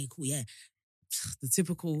that, okay, cool, yeah. The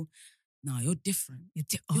typical... No, you're different. You're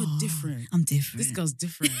different. I'm different. This girl's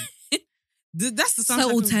different. That's the soundtrack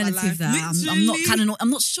so alternative. That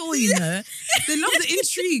I'm not sure. You know, they love the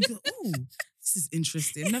intrigue. Oh, this is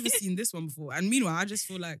interesting. I've never seen this one before. And meanwhile, I just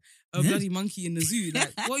feel like a bloody monkey in the zoo.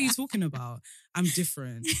 Like, what are you talking about? I'm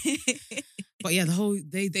different. But yeah,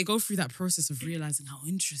 they go through that process of realizing how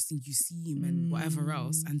interesting you seem and whatever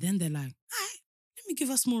else, and then they're like, "Hi, let me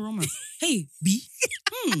give us more romance." Hey, B.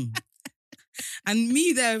 And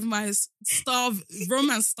me there with my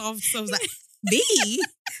romance starved self was like, B?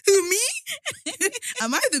 Who, me?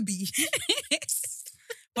 Am I the B?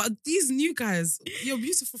 But these new guys, you're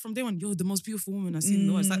beautiful from day one. You're the most beautiful woman I've seen in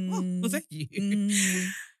the world. It's like, oh, well, thank you.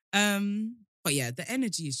 But yeah, the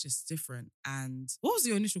energy is just different. And what was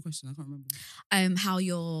your initial question? I can't remember. How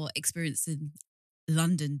your experience in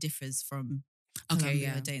London differs from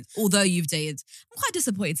Colombia dating. Although you've dated, I'm quite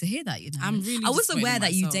disappointed to hear that. You know, I was aware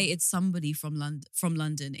that you dated somebody from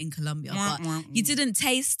London in Colombia, but you didn't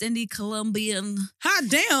taste any Colombian. Hot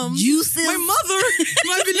damn juices. My mother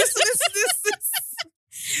might be listening to this.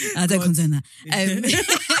 I don't condone that.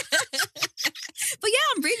 But yeah,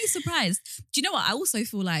 I'm really surprised. Do you know what? I also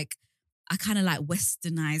feel like I kind of like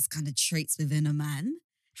westernized kind of traits within a man.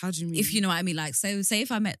 How do you mean? If you know what I mean, like so, say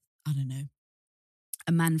if I met, I don't know,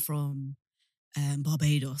 a man from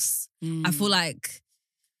Barbados. I feel like,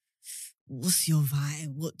 what's your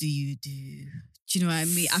vibe? What do you do? Do you know what I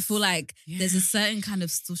mean? I feel like there's a certain kind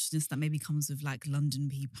of staunchness that maybe comes with like London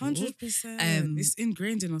people. 100%. It's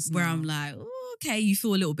ingrained in us where now. I'm like, oh, okay, you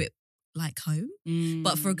feel a little bit like home.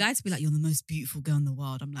 But for a guy to be like, you're the most beautiful girl in the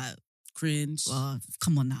world, I'm like, cringe. Well,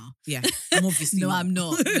 come on now. Yeah, I'm obviously No, not. I'm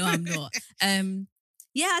not. No, I'm not.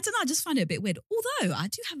 Yeah, I don't know. I just find it a bit weird. Although I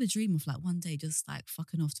do have a dream of like one day just like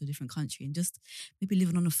fucking off to a different country and just maybe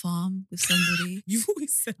living on a farm with somebody. You've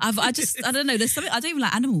always said I don't know. There's something, I don't even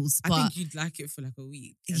like animals. But I think you'd like it for like a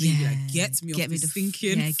week. And then be like, get me off this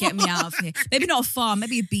thinking. Yeah, get me out of here. Maybe not a farm,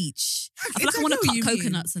 maybe a beach. I feel like I want to cut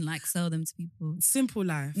coconuts and like sell them to people. Simple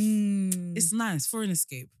life. It's nice for an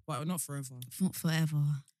escape, but not forever. Not forever.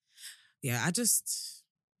 Yeah,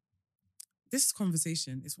 this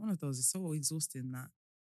conversation, it's one of those, it's so exhausting that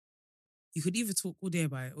you could either talk all day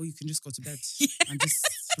about it or you can just go to bed and just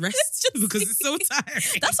rest because it's so tiring.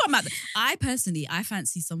 That's what I'm at. I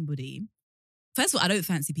fancy somebody. First of all, I don't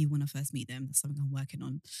fancy people when I first meet them. That's something I'm working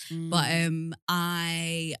on. But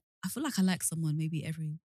I feel like I like someone maybe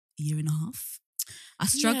every year and a half. I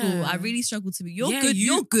struggle. Yeah. I really struggle to be. You're good.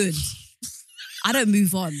 You're good. I don't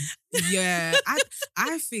move on. Yeah.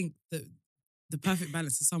 I think that the perfect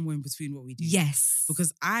balance is somewhere in between what we do. Yes.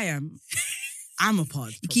 Because I'm a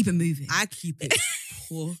pod. You keep it moving. I keep it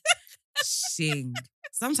pushing.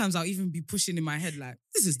 Sometimes I'll even be pushing in my head like,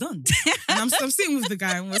 this is done. And I'm sitting with the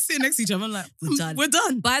guy and we're sitting next to each other. I'm like, we're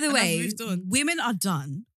done. By the way, women are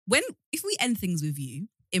done. If we end things with you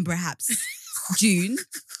in perhaps June.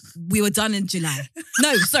 We were done in July.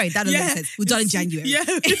 No, sorry, that doesn't make sense. We're done in January. Yeah,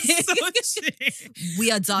 it's so true.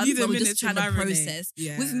 We are done, Need a but we're minute just to trying to marinate. process.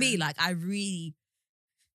 Yeah. With me, like, I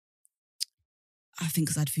think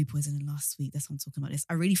because I had food poisoning last week. That's why I'm talking about this.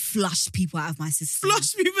 I really flushed people out of my system.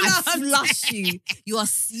 Flush people out. I flush you. You're I'm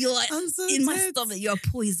so in my dead. stomach. You're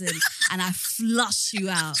poison, and I flush you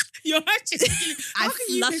out. You're actually killing. How I can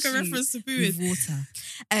you make a flush you reference to with food? water.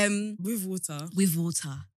 With water. With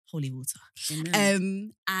water, holy water.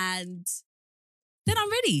 Amen. And then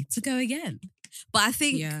I'm ready to go again. But I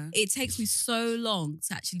think Yeah. it takes me so long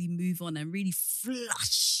to actually move on and really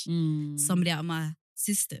flush somebody out of my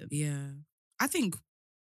system. Yeah. I think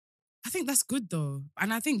that's good though.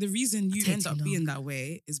 And I think the reason you take end too up long. being that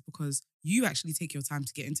way is because you actually take your time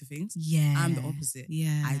to get into things. Yeah. I'm the opposite.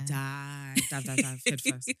 Yeah. I dive head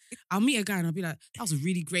first. I'll meet a guy and I'll be like, that was a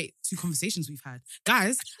really great 2 conversations we've had.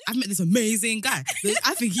 Guys, I've met this amazing guy.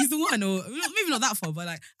 I think he's the one, or maybe not that far, but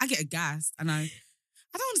like I get aghast and I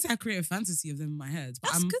don't want to say I create a fantasy of them in my head.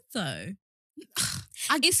 But That's good though.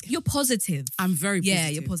 You're positive. I'm very positive. Yeah,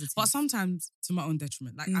 you're positive. But sometimes to my own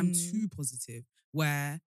detriment. Like I'm too positive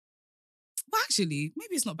where, well, actually,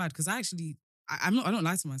 maybe it's not bad because I don't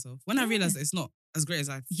lie to myself. When I realize that it's not as great as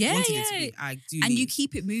I wanted it to be, I do. And you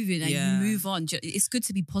keep it moving and Yeah. you move on. It's good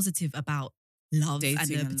to be positive about love and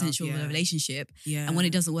Dating the and potential love, of a yeah. relationship. Yeah. And when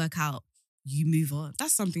it doesn't work out, you move on.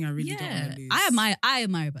 That's something I really don't want to lose. I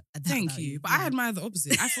admire that. Thank about you. But Yeah. I admire the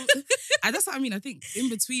opposite. I thought, that's what I mean. I think in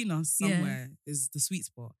between us somewhere is the sweet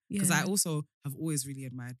spot. Because I also have always really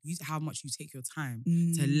admired how much you take your time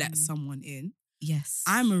to let someone in. Yes.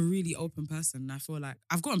 I'm a really open person and I feel like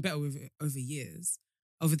I've gotten better with it over the years,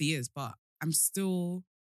 but I'm still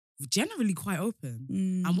generally quite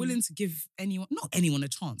open. I'm willing to give not anyone a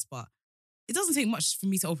chance, but it doesn't take much for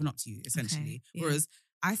me to open up to you, essentially. Okay, yeah. Whereas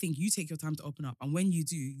I think you take your time to open up, and when you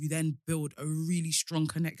do, you then build a really strong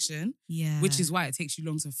connection. Yeah. Which is why it takes you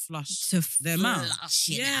long to flush them out.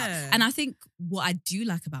 Yeah. And I think what I do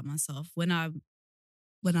like about myself when I'm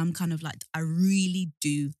kind of like, I really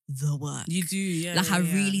do the work. You do, yeah. Like yeah, I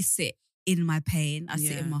yeah. really sit in my pain. I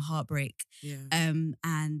sit Yeah. in my heartbreak. Yeah.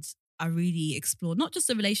 And I really explore not just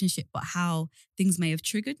the relationship, but how things may have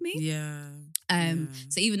triggered me. Yeah.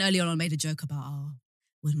 So even earlier on, I made a joke about,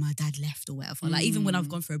 when my dad left or whatever. Like even when I've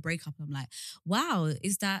gone through a breakup, I'm like, wow,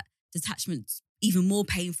 is that detachment even more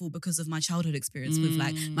painful because of my childhood experience with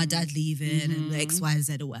like my dad leaving and the X, Y,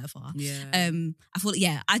 Z or whatever. Yeah. I thought,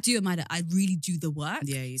 I do admire that. I really do the work.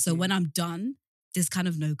 Yeah, you so do. when I'm done, there's kind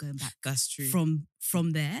of no going back. That's true.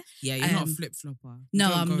 From there. Yeah, you're not a flip-flopper. You No,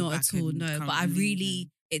 don't I'm go not back at all. and No, come but I and leave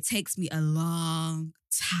really, it takes me a long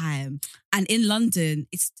time. And in London,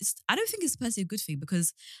 it's I don't think it's personally a good thing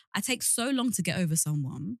because I take so long to get over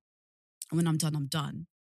someone. And when I'm done, I'm done.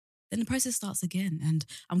 Then the process starts again. And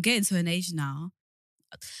I'm getting to an age now,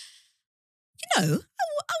 I want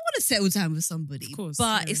to settle down with somebody. Of course,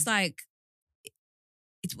 but yeah. it's like,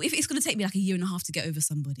 if it's going to take me like a year and a half to get over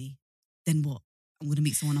somebody, then what? I'm going to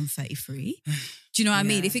meet someone I'm 33. Do you know what I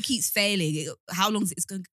mean? Yeah. If it keeps failing, how long is it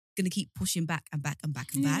going to keep pushing back and back and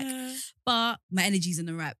back and back? Yeah. But my energy's in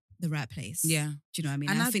the right place. Yeah. Do you know what I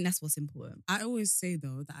mean? And I think that's what's important. I always say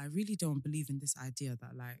though that I really don't believe in this idea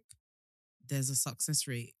that like there's a success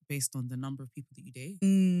rate based on the number of people that you date.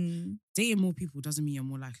 Dating more people doesn't mean you're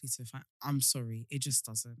more likely to find. I'm sorry, it just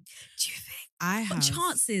doesn't. Do you think? I have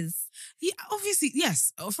chances. Yeah, obviously,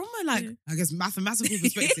 yes. From a I guess mathematical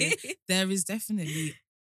perspective, there is definitely,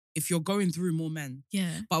 if you're going through more men.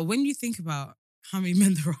 Yeah. But when you think about how many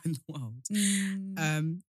men there are in the world,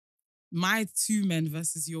 my 2 men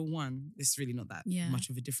versus your 1, it's really not that much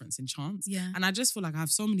of a difference in chance. Yeah. And I just feel like I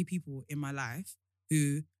have so many people in my life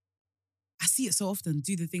who I see it so often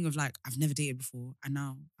do the thing of like, I've never dated before and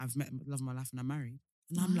now I've met the love of my life and I'm married.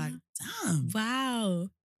 And I'm like, damn. Wow.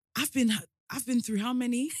 I've been through how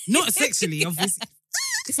many? Not sexually, obviously.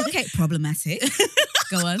 It's okay. Problematic.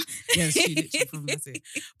 Go on. Yeah, she literally problematic.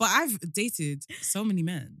 But I've dated so many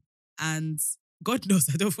men and God knows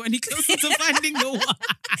I don't feel any closer to finding the one.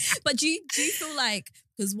 But do you feel like,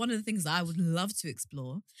 because one of the things that I would love to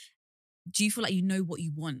explore, do you feel like you know what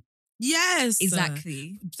you want? Yes.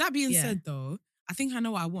 Exactly. That being said though, I think I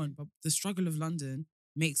know what I want, but the struggle of London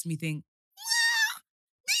makes me think, well,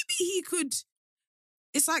 maybe he could.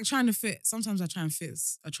 It's like trying to fit. Sometimes I try and fit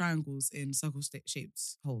triangles in circle-shaped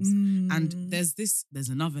holes. And there's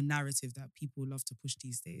another narrative that people love to push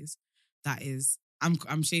these days. That is,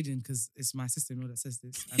 I'm shading because it's my sister-in-law that says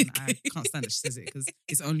this, and I can't stand that she says it because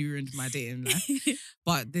it's only ruined my dating life.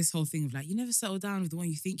 But this whole thing of like, you never settle down with the one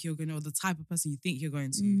you think you're going to, or the type of person you think you're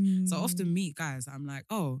going to. So I often meet guys, I'm like,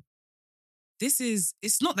 oh,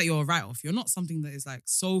 it's not that you're a write-off. You're not something that is like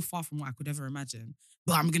so far from what I could ever imagine,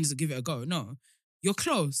 but I'm going to give it a go. No, you're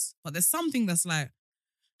close, but there's something that's like,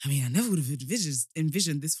 I mean, I never would have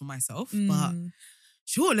envisioned this for myself, but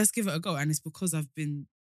sure, let's give it a go. And it's because I've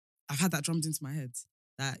had that drummed into my head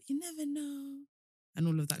that you never know and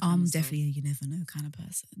all of that kind of stuff. Definitely a you never know kind of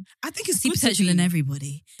person. I think it's I see good potential in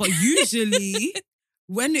everybody. But usually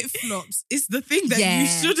when it flops, it's the thing that you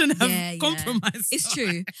shouldn't have compromised. It's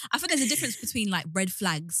true. I think there's a difference between like red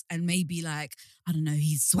flags and maybe like, I don't know,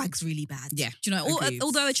 his swag's really bad. Yeah. Do you know,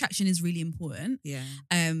 although attraction is really important. Yeah.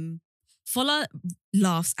 Fola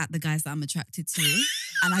laughs at the guys that I'm attracted to,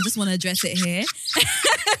 and I just want to address it here.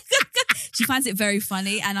 She finds it very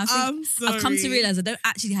funny, and I think I've come to realize I don't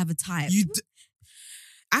actually have a type.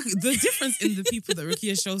 The difference in the people that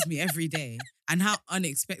Rukia shows me every day and how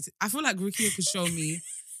unexpected. I feel like Rukia could show me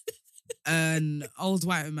an old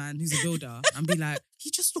white man who's a builder and be like, he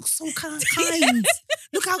just looks so kind.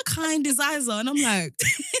 Look how kind his eyes are. And I'm like,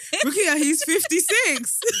 Rukia, he's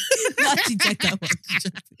 56. No, she checked that one.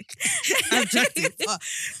 I'm joking.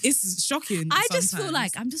 It's shocking. I just feel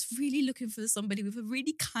like I'm just really looking for somebody with a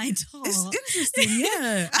really kind heart. It's interesting,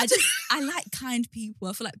 yeah. I like kind people.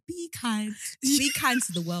 I feel like be kind. Be kind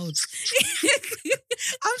to the world.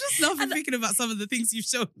 I'm just laughing thinking about some of the things you've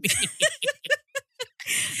shown me.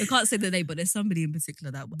 I can't say the name, but there's somebody in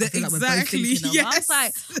particular that I feel like we're both thinking of. Yes. I was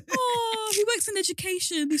like, oh, he works in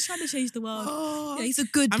education. He's trying to change the world. Oh, yeah, he's a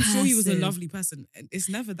good person. I'm sure he was a lovely person. And it's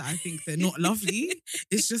never that I think they're not lovely.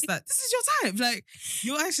 It's just that this is your type. Like,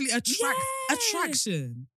 you're actually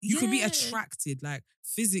attraction. You could be attracted, like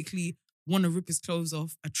physically want to rip his clothes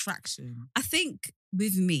off. Attraction. I think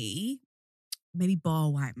with me, maybe bar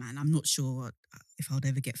white man. I'm not sure if I would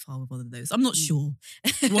ever get far with one of those. I'm not sure.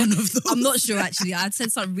 One of those. I'm not sure, actually. I'd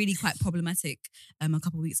said something really quite problematic a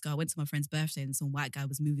couple of weeks ago. I went to my friend's birthday and some white guy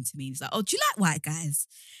was moving to me. And he's like, oh, do you like white guys?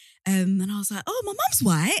 And I was like, oh, my mum's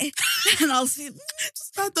white. And I was like,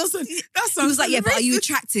 that sounds he was like, yeah, but are you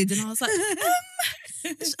attracted? And I was like, am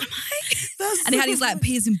I? And he had these like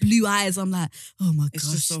piercing blue eyes. I'm like, oh my gosh.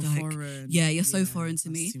 It's just so like, foreign. Yeah, you're so foreign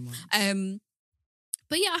to me. Too much.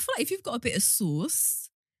 But yeah, I feel like if you've got a bit of sauce,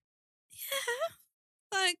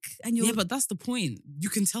 and you're... Yeah, but that's the point. You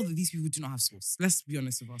can tell that these people do not have sauce. Let's be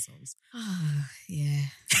honest with ourselves. Yeah.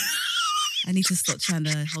 I need to stop trying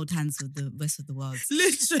to hold hands with the rest of the world.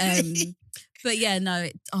 Literally. But yeah, no,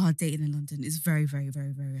 dating in London is very, very,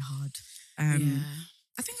 very, very hard. Yeah.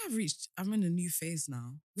 I think I'm in a new phase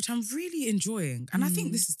now, which I'm really enjoying. And I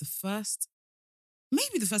think this is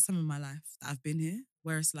maybe the first time in my life that I've been here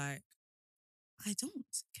where it's like, I don't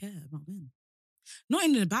care about men. Not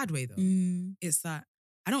in a bad way though. It's that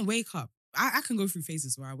I don't wake up. I can go through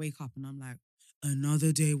phases where I wake up and I'm like,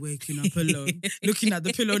 another day waking up alone, looking at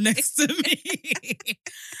the pillow next to me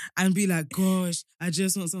and be like, gosh, I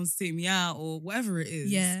just want someone to take me out or whatever it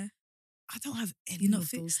is. Yeah. I don't have any of those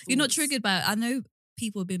thoughts. You're not triggered by, I know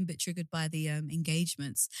people have been a bit triggered by the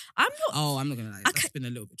engagements. I'm not. Oh, I'm not going to lie. That's been a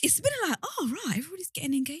little bit triggered. It's been like, oh, right, everybody's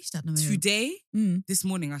getting engaged at the moment. Today, this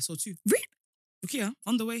morning, I saw 2. Really? Okay,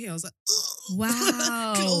 on the way here, I was like, ugh.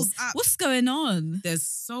 Wow. Close up. What's going on? There's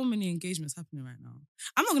so many engagements happening right now.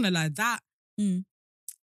 I'm not going to lie, that,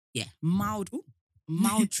 yeah, mild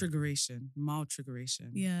triggeration.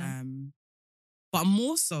 Yeah. But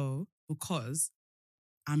more so because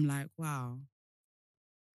I'm like, wow,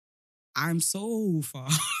 I'm so far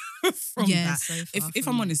from that. So far if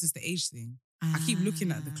I'm honest, it's the age thing. I keep looking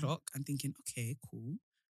at the clock and thinking, okay, cool.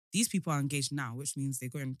 These people are engaged now, which means they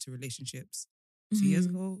go into relationships 2 years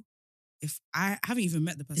ago. If I haven't even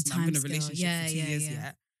met the person I'm in a relationship for 2 years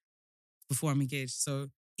yet before I'm engaged.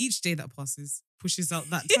 So each day that passes pushes out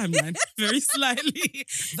that timeline very slightly.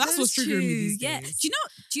 That's what's triggering me these days. Yeah.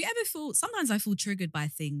 Do you ever feel, sometimes I feel triggered by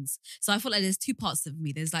things. So I feel like there's 2 parts of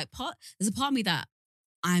me. There's a part of me that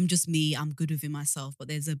I'm just me, I'm good within myself. But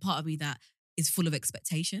there's a part of me that is full of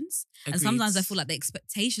expectations. Agreed. And sometimes I feel like the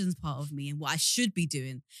expectations part of me and what I should be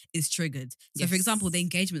doing is triggered. So for example, the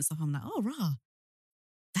engagement stuff, I'm like, oh, rah,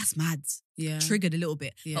 that's mad. Yeah. Triggered a little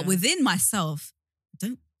bit. Yeah. But within myself,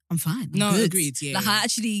 I'm fine. I'm good. Agreed. Yeah. Like I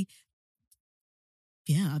actually,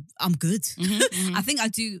 I'm good. I think I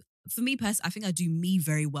do, for me personally, I think I do me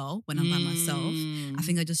very well when I'm by myself. I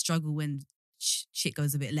think I just struggle when shit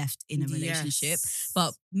goes a bit left in a relationship. Yes.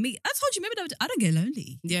 But me, I told you, maybe I don't get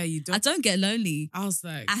lonely. Yeah, you don't. I don't get lonely. I was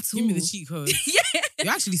like, at give all. me the cheat code. Yeah.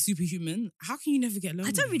 You're actually superhuman. How can you never get lonely?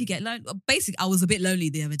 I don't really get lonely. Basically, I was a bit lonely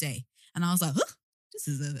the other day. And I was like, huh?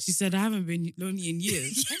 She said, I haven't been lonely in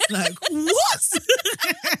years. Like, what?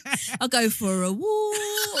 I'll go for a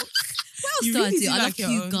walk. What else do I do? I love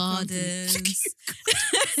cute gardens.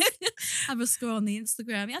 have a scroll on the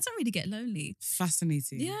Instagram. Yeah, I don't really get lonely.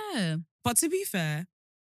 Fascinating. Yeah. But to be fair,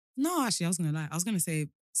 no, actually, I was going to lie. I was going to say,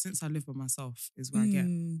 since I live by myself is where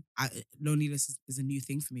loneliness is a new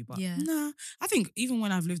thing for me. But nah, I think even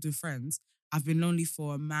when I've lived with friends, I've been lonely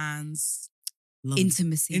for a man's love.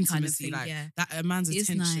 Intimacy kind of thing, like that a man's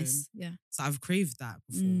attention. Nice. Yeah. So I've craved that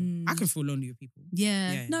before. I can feel lonely with people.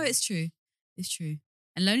 Yeah. No, it's true. It's true.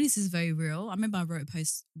 And loneliness is very real. I remember I wrote a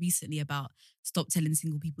post recently about stop telling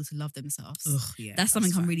single people to love themselves. That's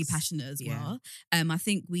something I'm really passionate as well. I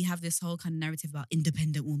think we have this whole kind of narrative about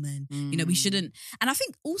independent woman. You know, we shouldn't. And I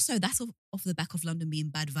think also that's off the back of London being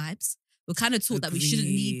bad vibes. We're kind of taught that we shouldn't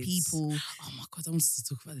need people. Oh my God, I wanted to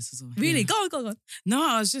talk about this as well. Really? Go on. No,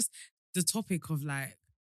 I was just the topic of like,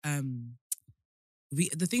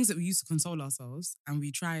 the things that we use to console ourselves and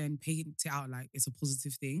we try and paint it out like it's a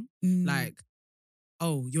positive thing. Like,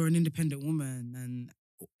 oh, you're an independent woman. And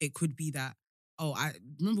it could be that, I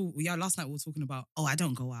remember last night we were talking about, I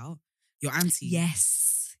don't go out. You're anti.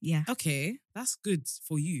 Yes. Yeah. Okay, that's good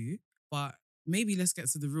for you. But maybe let's get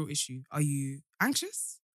to the real issue. Are you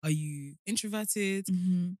anxious? Are you introverted?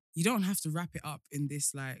 You don't have to wrap it up in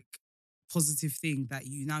this like positive thing that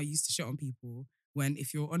you now use to shit on people when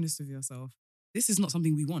if you're honest with yourself, this is not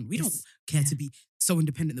something we want. We don't care to be so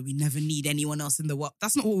independent that we never need anyone else in the world.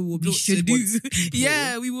 That's not what we were built to do.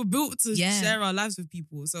 Yeah, we were built to share our lives with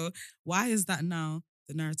people. So why is that now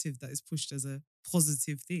the narrative that is pushed as a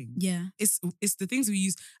positive thing? Yeah. It's the things we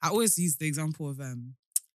use. I always use the example of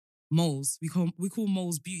moles. We call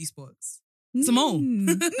moles beauty spots. It's a mole.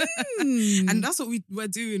 And that's what we're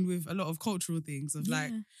doing with a lot of cultural things of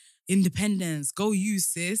like, independence, go you,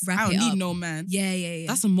 sis. I don't need no man. Yeah.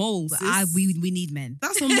 That's a mole, sis. We need men.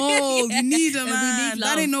 That's a mole. You need a man. Need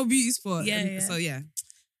that ain't no beauty spot. Yeah. So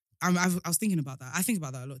I was thinking about that. I think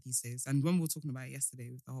about that a lot these days. And when we were talking about it yesterday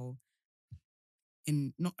with the whole, I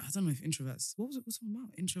don't know if introverts, what was it we're talking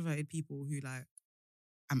about? Introverted people who like,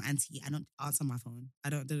 I'm anti, I don't answer my phone. I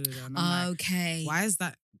don't, And I'm like, why is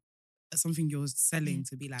that something you're selling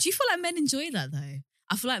to be like? Do you feel like men enjoy that though?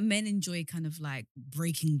 I feel like men enjoy kind of like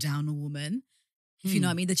breaking down a woman. If you know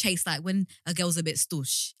what I mean? The chase, like when a girl's a bit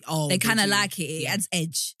stush. They kind of like it. It adds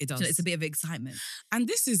edge. It does. So it's a bit of excitement. And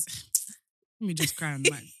this is, let me just cry.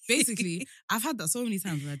 Like, basically, I've had that so many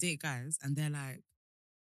times when I date guys and they're like,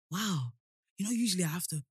 wow, usually I have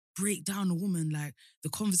to break down a woman. Like the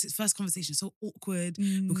first conversation is so awkward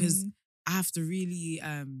because I have to really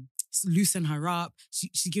loosen her up.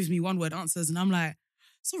 She gives me one word answers and I'm like,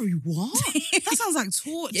 sorry, what? That sounds like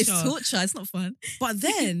torture. It's torture. It's not fun. But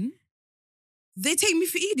then they take me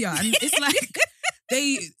for idiot, and it's like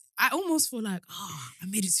I almost feel like, I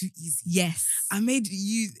made it too easy. Yes, I made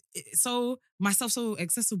myself so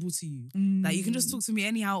accessible to you that you can just talk to me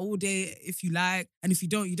anyhow all day if you like, and if you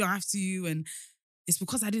don't have to. And it's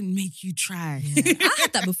because I didn't make you try. Yeah. I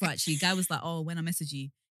had that before actually. Guy was like, when I message you,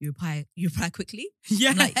 you reply quickly.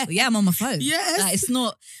 Yeah, I'm like, I'm on my phone. Yes, like, it's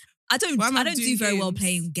not. I don't do very well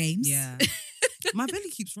playing games. Yeah. My belly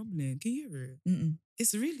keeps rumbling. Can you hear it? Mm-mm.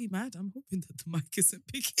 It's really mad. I'm hoping that the mic isn't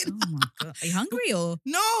picking. Oh my God. Are you hungry or?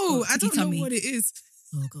 No, I don't know what it is.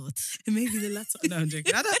 Oh God. It may be the laptop. No, I'm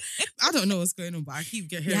joking. I don't know what's going on, but I keep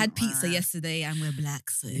getting. We had pizza yesterday and we're black,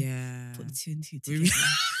 so put the two and two together.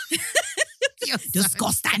 You're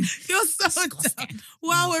disgusting. You're so disgusting.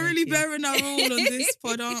 Wow, we're really bearing our role on this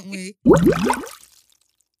pod, aren't we?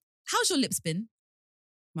 How's your lips been?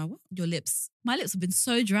 My what? Your lips. My lips have been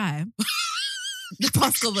so dry. The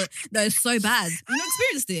past couple. No, it's so bad. Have you not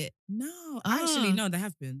experienced it? No. Actually, no, they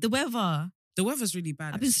have been. The weather. The weather's really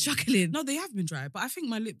bad. I've been struggling. No, they have been dry, but I think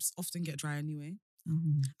my lips often get dry anyway.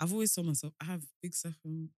 I've always told myself I have big surface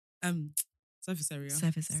area.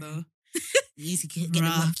 So you need to keep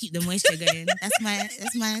the moisture going.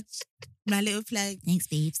 That's my little plug. Thanks,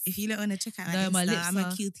 babes. If you don't want to check out my Insta, I'm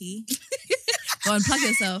a cutie. Go and plug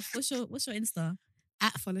yourself. What's your Insta?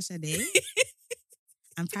 @follow Sade.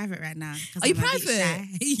 I'm private right now. Are you private?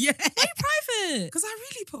 Yeah. Are you private? Because I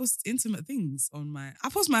really post intimate things on I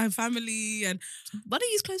post my family and... Why don't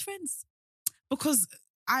you use close friends? Because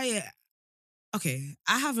I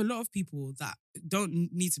have a lot of people that don't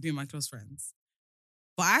need to be my close friends.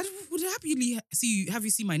 But I would happily have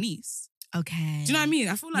you seen my niece. Okay. Do you know what I mean?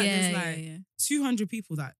 I feel like there's 200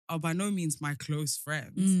 people that are by no means my close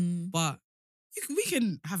friends. But we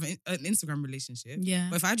can have an Instagram relationship. Yeah.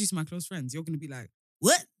 But if I add you to my close friends, you're going to be like,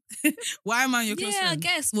 what? Why am I your close friend? Yeah,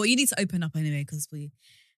 I guess. Well, you need to open up anyway because we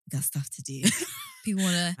got stuff to do. People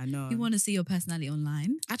want to see your personality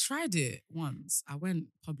online. I tried it once. I went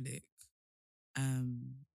public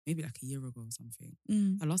maybe like a year ago or something.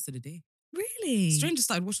 I lost it a day. Really? Stranger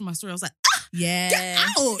started watching my story. I was like, yeah. Get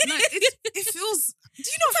out! Like, it feels... Do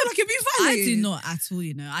you know don't feel like you're being I violated. do not at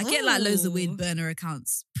all, I get like loads of Oh. weird burner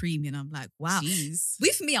accounts premium. I'm like, wow. Jeez.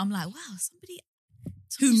 With me, I'm like, wow, somebody.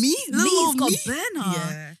 Who, me? Me's got me? burner.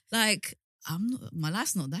 Yeah. Like, my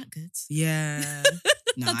life's not that good. Yeah.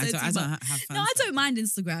 No, I don't have fans. No, I don't mind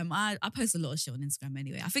Instagram. I post a lot of shit on Instagram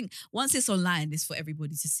anyway. I think once it's online, it's for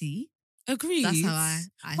everybody to see. Agreed. That's how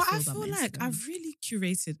I But feel I about feel my like Instagram. I've really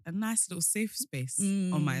curated a nice little safe space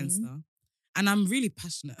on my Insta. And I'm really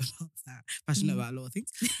passionate about that. Passionate about a lot of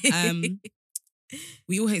things.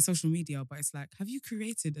 We all hate social media, but it's like, have you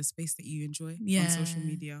created a space that you enjoy on social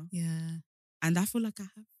media? Yeah. And I feel like I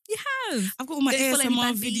have. You have. I've got all my Don't follow any ASMR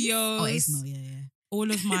bad beats? videos. Oh, ASMR, yeah.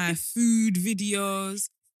 All of my food videos.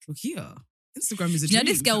 Look here. Instagram is a You know,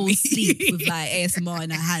 dream this girl for will me. sleep with like ASMR in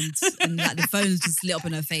her hands and like the phone's just lit up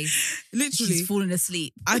in her face. Literally. She's falling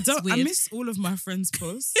asleep. I It's don't. I weird. miss all of my friends'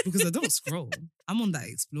 posts because I don't scroll. I'm on that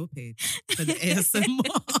explore page for the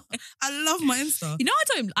ASMR. I love my Insta. You know,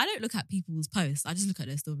 I don't look at people's posts. I just look at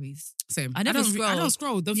their stories. Same. I never I scroll. don't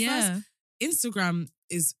scroll. The first Instagram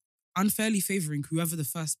is unfairly favoring whoever the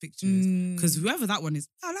first picture is because whoever that one is,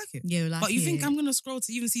 I like it. Yeah, like But you think I'm gonna scroll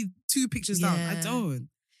to even see 2 pictures down? I Yeah. don't.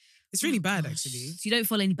 It's really bad, gosh. actually. So you don't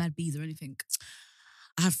follow any bad bees or anything?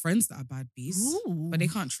 I have friends that are bad bees, Ooh. but they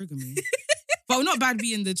can't trigger me. But not bad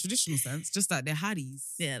bee in the traditional sense, just that they're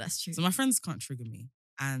haddies. Yeah, that's true. So my friends can't trigger me.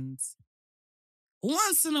 And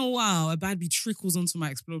once in a while, a bad bee trickles onto my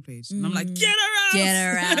explore page. And I'm like, get her out! Get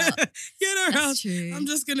her out. Get her out. That's true. I'm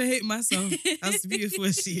just going to hate myself. As beautiful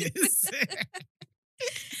as she is.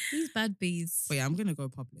 These bad bees. But yeah, I'm going to go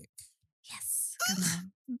public. Yes. Come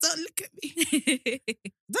on. Don't look at me.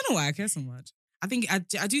 I don't know why I care so much. I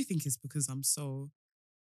do think it's because I'm so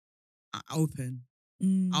open.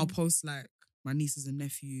 I'll post like my nieces and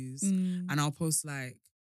nephews and I'll post like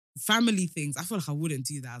family things. I feel like I wouldn't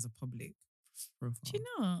do that as a public profile. Do you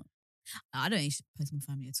know? I don't actually post my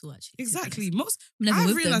family at all, actually. Exactly. Never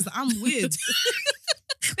I've realised that I'm weird.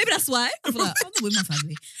 Maybe that's why. I feel like I'm not with my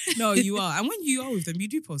family. No, you are. And when you are with them, you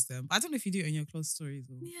do post them. I don't know if you do it in your close stories.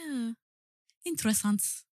 Or... Yeah. Interessant.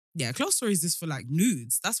 Yeah, close stories is for like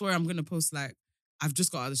nudes. That's where I'm going to post like, I've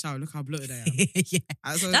just got out of the shower. Look how bloated I am. Yeah.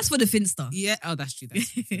 So, That's for the Finsta. yeah. Oh, that's true.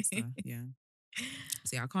 That's for Finsta. Yeah.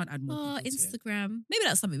 So yeah, I can't add more. Oh, people to it. Instagram. Maybe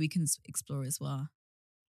that's something we can explore as well.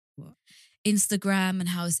 What? Instagram and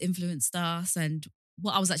how it's influenced us. And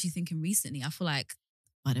what I was actually thinking recently, I feel like,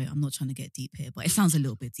 I'm not trying to get deep here, but it sounds a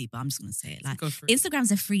little bit deep, but I'm just going to say it. Like, Go for it.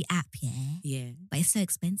 Instagram's a free app, yeah? Yeah. But it's so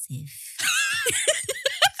expensive.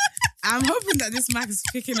 I'm hoping that this Mac is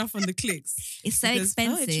picking up on the clicks. It's so Because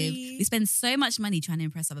expensive. poetry. We spend so much money trying to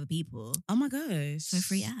impress other people Oh my gosh. for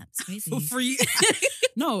free apps. Crazy. For free.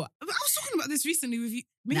 No, I was talking about this recently with you.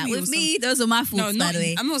 Maybe That it with was me, those are my some- faults, by the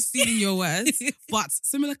way. I'm not stealing your words, but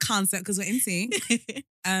similar concept because we're in sync.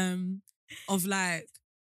 Of like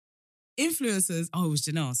influencers. Oh, it was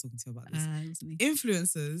Janelle I was talking to you about this. It's me.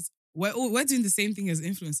 Influencers. We're doing the same thing as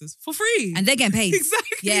influencers for free. And they're getting paid.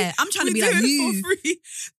 Exactly. Yeah, I'm trying to We be like do it you. for free.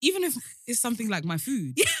 Even if it's something like my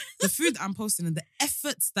food. The food I'm posting and the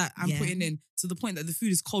efforts that I'm Yeah. putting in to the point that the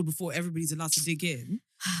food is cold before everybody's allowed to dig in.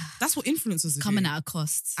 That's what influencers are Coming doing. at a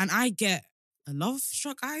cost. And I get a love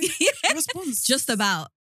struck eye response. Just about.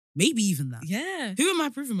 Maybe even that. Yeah. Who am I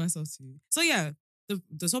proving myself to? So yeah,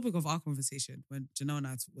 the topic of our conversation when Janelle and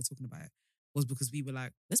I were talking about it was because we were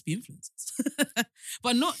like, let's be influencers.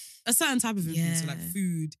 But not a certain type of influencer, Yeah. like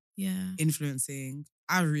food Yeah. influencing.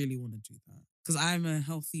 I really want to do that. Because I'm a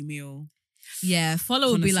healthy meal. Yeah. Follow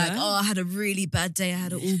will be like, Connoisseur. oh, I had a really bad day. I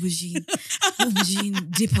had an aubergine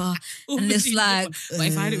dipper. And it's Aubergine like, dipper. But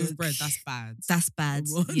if I had it with bread, that's bad. That's bad.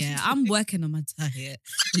 What? Yeah. I'm working on my diet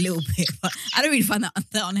a little bit, but I don't really find that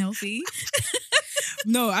unhealthy.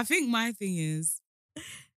 No, I think my thing is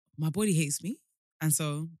my body hates me. And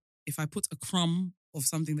so if I put a crumb of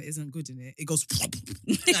something that isn't good in it, it goes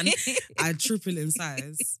and I triple in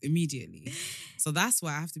size immediately. So that's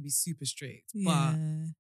why I have to be super strict. But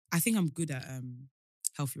I think I'm good at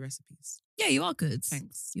healthy recipes. Yeah, you are good.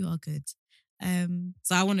 Thanks. You are good.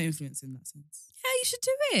 So I want to influence in that sense. Yeah, you should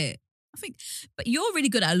do it. I think, but you're really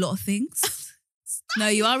good at a lot of things. No,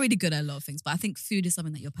 you are really good at a lot of things, but I think food is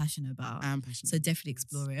something that you're passionate about. I am passionate. So about definitely this.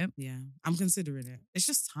 explore it. Yeah, I'm considering it. It's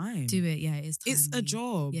just time. Do it. Yeah, it is time. It's a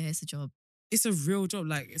job. Yeah, it's a job. It's a real job.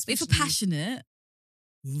 Like, But if you're especially- passionate,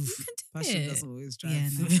 you Oof, can do passion it. doesn't always drive. Yeah,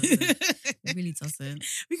 no, it doesn't. It really doesn't.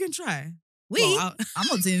 We can try. We? Well, I'm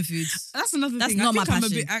not doing food. that's another That's thing. not I my think I'm a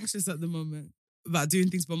passion. bit anxious at the moment about doing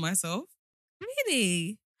things by myself.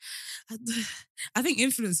 Really? I think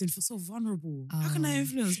influencing feels so vulnerable. How can I Oh.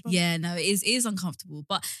 influence? Yeah, no, it is uncomfortable.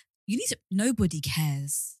 But you need to, nobody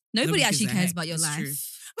cares. Nobody actually gives a cares heck. about your It's life. true.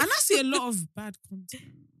 And I see a lot of bad content.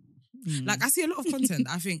 Mm. Like I see a lot of content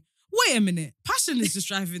that I think, wait a minute, passion is just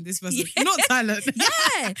driving this person, not talent.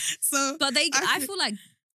 Yeah. So But I feel like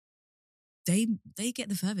they get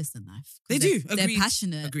the furthest in life. they They're- do. They're Agreed.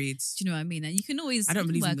 passionate. Agreed. Do you know what I mean? And you can always I don't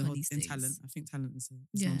believe work in on these things. talent. I think talent is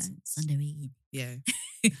Yeah. nonsense. It's underrated. Yeah.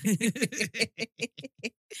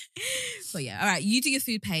 But yeah, all right. You do your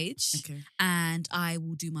food page, Okay. and I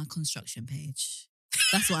will do my construction page.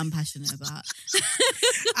 That's what I'm passionate about.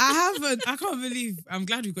 I can't believe. I'm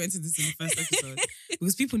glad we got into this in the first episode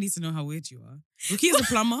because people need to know how weird you are. Rukia's a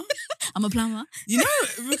plumber. I'm a plumber. You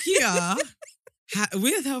know, Rukia,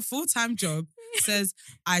 with her full-time job, says,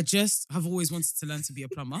 I just have always wanted to learn to be a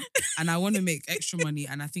plumber and I want to make extra money.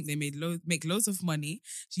 And I think they make loads of money.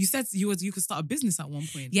 You said you could start a business at one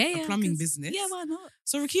point. Yeah, a plumbing business. Yeah, why not?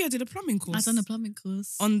 So Rukia did a plumbing course. I've done a plumbing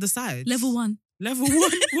course. On the side. Level 1. Level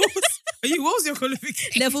 1? What was your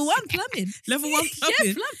qualification? Level 1 plumbing. Level 1 plumbing?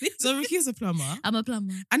 Yeah, plumbing. So Rukia's a plumber. I'm a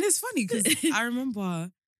plumber. And it's funny because I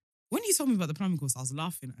remember when you told me about the plumbing course, I was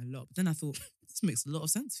laughing a lot. But then I thought, this makes a lot of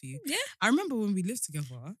sense for you. Yeah. I remember when we lived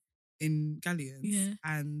together in Galleons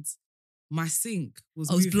and my sink was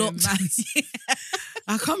blocked. mad.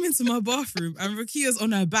 I come into my bathroom and Rukia's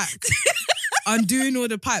on her back undoing all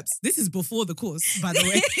the pipes. This is before the course, by the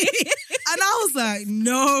way. And I was like,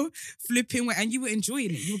 no flipping way. And you were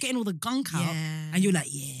enjoying it. You were getting all the gunk out. Yeah. And you're like,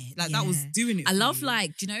 yeah. Like that was doing it. I for love you.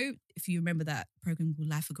 like, do you know, if you remember that program called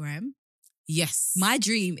Life of Graham? Yes. My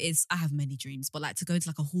dream is, I have many dreams, but like to go to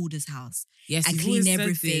like a hoarder's house yes, and you've clean always said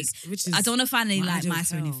everything. this, which is I don't want to find any my like ideal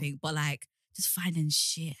mice or hell. anything, but like just finding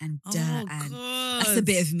shit and dirt and God. that's a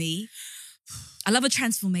bit of me. I love a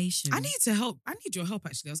transformation. I need to help. I need your help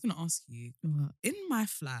actually. I was going to ask you. What? In my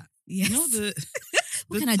flat, Yes. you know the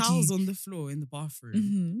What can I do? towels on the floor in the bathroom.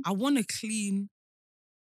 Mhm. I want to clean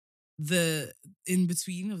the in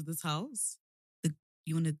between of the towels.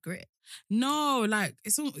 You want to grit? No, like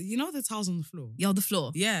it's all, you know the towels on the floor. Yeah, on the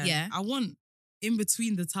floor. Yeah, Yeah. I want in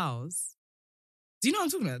between the towels. Do you know what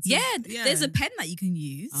I'm talking about? So- Yeah, there's a pen that you can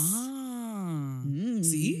use. Ah, Mm,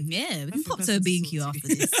 see? Yeah, we can Perfect pop to person a to B&Q talk after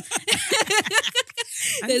to. this.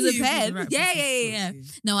 I There's knew a you'd be the pen. right Yeah, person to yeah. talk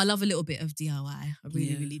to. No, I love a little bit of DIY. I really,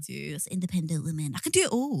 Yeah. really do. That's independent women. I can do it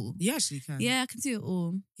all. You actually can. Yeah, I can do it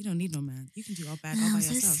all. You don't need no man. You can do all bad all by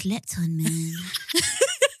yourself. slept on, man.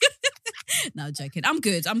 No, joking. I'm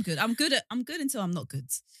good. I'm good until I'm not good.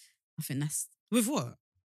 I think that's With what?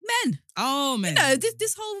 men. Oh, man. You know,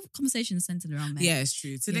 this whole conversation is centered around men. Yeah, it's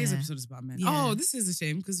true. Today's Yeah. episode is about men. Yeah. Oh, this is a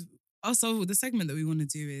shame because also the segment that we want to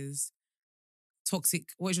do is toxic.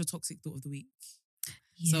 What is your toxic thought of the week?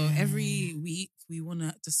 So Yeah. every week we want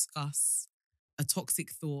to discuss a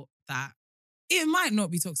toxic thought that it might not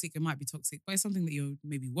be toxic, it might be toxic, but it's something that you're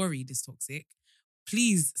maybe worried is toxic.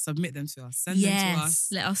 Please submit them to us. Send them to us.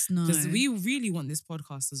 Let us know. Because we really want this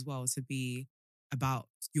podcast as well to be about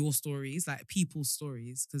your stories, like people's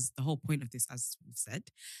stories. Because the whole point of this, as we've said,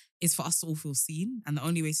 is for us to all feel seen. And the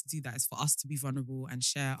only way to do that is for us to be vulnerable and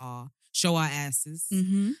show our asses.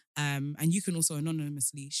 Mm-hmm. And you can also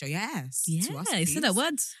anonymously show your ass Yeah, to us. you said that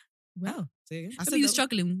word. Well, say it again. I you were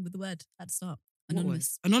struggling with the word at the start. What word?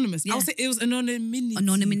 Anonymous. Anonymous. Yeah. I'll say it was anonymity.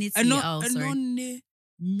 Anonymity. Oh, sorry. Anonymity.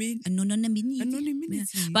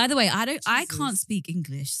 Yeah. By the way, I Jesus. can't speak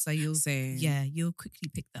English, so you'll Same. you'll quickly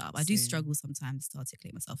pick that up. I do Same. struggle sometimes to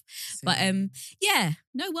articulate myself. Same. But yeah,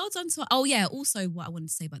 no, well done to. Oh yeah, also what I wanted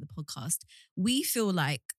to say about the podcast, we feel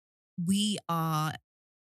like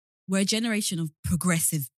we're a generation of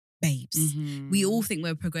progressive babes. Mhm. We all think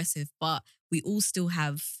we're progressive, but we all still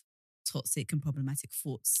have toxic and problematic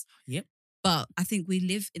thoughts. Yep. But I think we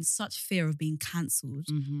live in such fear of being cancelled.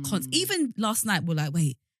 Mhm. Even last night, we're like,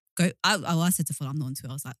 wait, go. I said to Phil, I'm not on Twitter.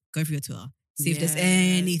 I was like, go for your Twitter. See if there's Yeah.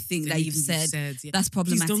 anything that you've Anything said yeah. that's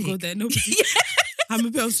problematic. Please don't go there. Nobody. I'm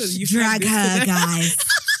a bit upset that you Drag flagged her, this. guys.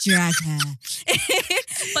 Drag her.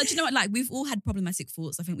 But you know what? Like, we've all had problematic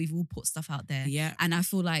thoughts. I think we've all put stuff out there. Yeah. And I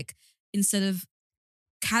feel like instead of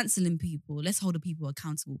cancelling people, let's hold the people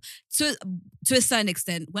accountable. To a certain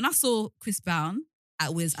extent, when I saw Chris Brown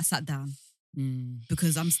at Wiz, I sat down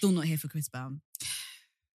because I'm still not here for Chris Brown.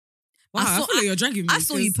 Wow, I feel like you're dragging me. I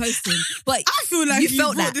saw you because posting, but I feel like you you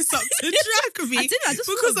felt brought that. this up to drag me. I didn't. I just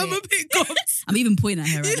because thought of I'm a it. bit gone. I'm even pointing at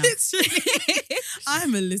her right now. Literally.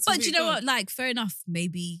 I'm a little But bit you know gone. what? Like, fair enough.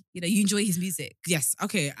 Maybe, you enjoy his music. Yes,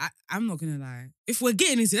 okay. I'm not going to lie. If we're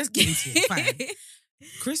getting into it, let's get into it. Fine.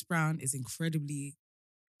 Chris Brown is incredibly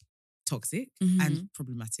toxic Mhm. and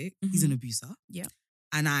problematic. He's an abuser. Yeah.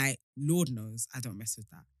 And Lord knows, I don't mess with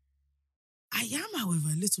that. I am, however,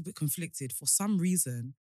 a little bit conflicted for some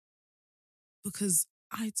reason because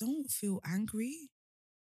I don't feel angry.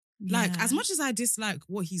 Like, Yeah. as much as I dislike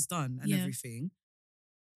what he's done and Yeah. everything,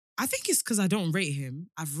 I think it's because I don't rate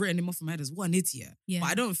him. I've written him off in my head as what an idiot. Yeah. But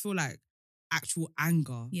I don't feel like actual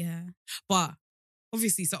anger. Yeah. But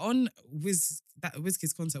obviously, so on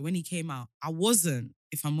WizKid's concert, when he came out, I wasn't,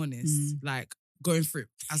 if I'm honest, like going through it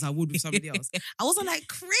as I would with somebody else. I wasn't like,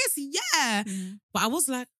 Chris, yeah. But I was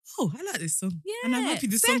like, oh, I like this song. Yeah. And I'm happy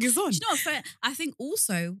this song is on. Do you know what? Fair. I think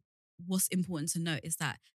also what's important to note is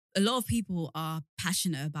that a lot of people are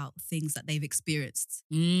passionate about things that they've experienced.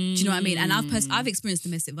 Do you know what I mean? And I've experienced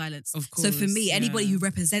domestic violence. Of course. So for me, anybody who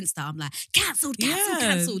represents that, I'm like, cancelled. No,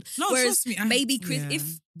 Whereas trust me, maybe Chris,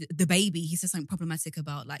 if the baby, he says something problematic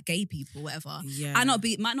about like gay people, whatever,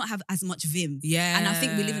 might not have as much vim. Yeah. And I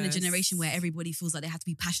think we live in a generation where everybody feels like they have to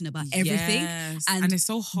be passionate about everything. Yes. And it's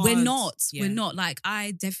so hard. We're not. Like,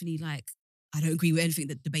 I definitely I don't agree with anything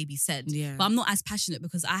that the baby said. Yeah. But I'm not as passionate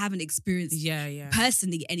because I haven't experienced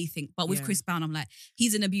personally anything. But with Chris Brown, I'm like,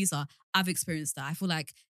 he's an abuser. I've experienced that. I feel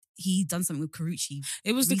like he done something with Karuchi.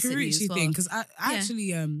 It was the Karuchi thing. Because I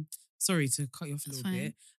actually, sorry to cut you off a little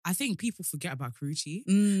bit. I think people forget about Karuchi.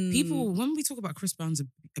 People, when we talk about Chris Brown's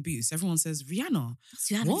abuse, everyone says, Rihanna.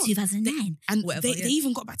 What? 2009. And whatever, they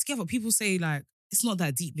even got back together. People say like, it's not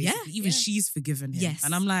that deep, basically. Even she's forgiven him. Yes.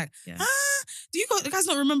 And I'm like, do you guys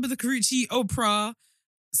not remember the Karuchi Oprah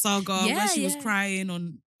saga where she was crying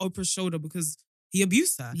on Oprah's shoulder because he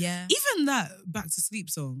abused her? Yeah. Even that Back to Sleep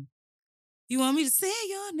song. You want me to say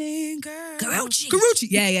your name, girl? Karuchi.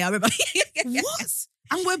 Yeah, I remember. What?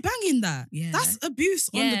 And we're banging that. Yeah. That's abuse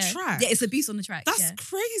on the track. Yeah, it's abuse on the track. That's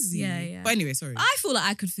crazy. Yeah. But anyway, sorry. I feel like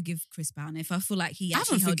I could forgive Chris Brown if I feel like he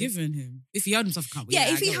actually I haven't forgiven him. If he held himself accountable.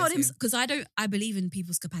 Yeah, if he held himself, because I believe in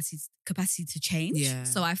people's capacity to change. Yeah.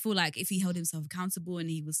 So I feel like if he held himself accountable and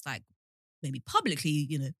he was like, maybe publicly,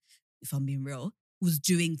 if I'm being real, was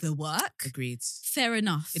doing the work. Agreed. Fair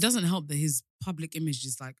enough. It doesn't help that his public image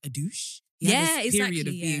is like a douche. He had this period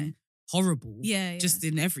of being horrible. Just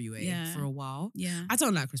in every way for a while. Yeah. I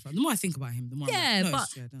don't like Chris Brown. The more I think about him, the more I'm like, but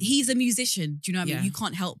he's a musician. Do you know what I mean? You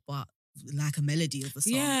can't help but like a melody of the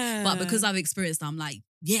song. Yeah. But because I've experienced that, I'm like,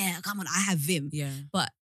 come on, I have vim. Yeah. But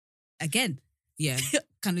again,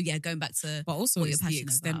 kind of going back to but also what it's you're the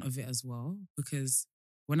extent about. of it as well. Because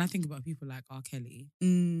when I think about people like R. Kelly,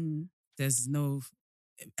 there's no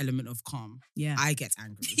element of calm. Yeah. I get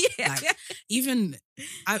angry. Even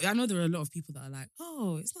I know there are a lot of people that are like,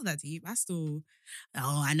 oh, it's not that deep. I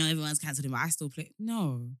know everyone's cancelled him, but I still play.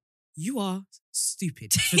 No. You are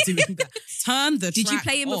stupid for doing that. Turn the Did track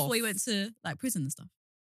you play him off. before he went to like prison and stuff?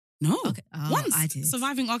 No. Okay. Once I did.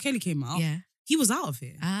 Surviving R. Kelly came out, he was out of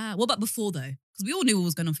here. What about before though? Because we all knew what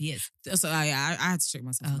was going on for years. So I had to check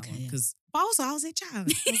myself on that one. But also I was a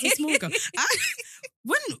child. I was a small girl.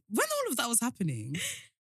 When all of that was happening,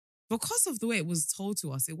 because of the way it was told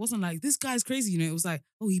to us, it wasn't like, this guy's crazy, It was like,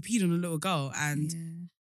 oh, he peed on a little girl and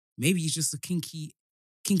maybe he's just a kinky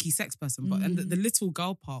sex person. But and the little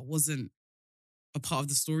girl part wasn't a part of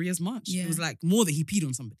the story as much. It was like more that he peed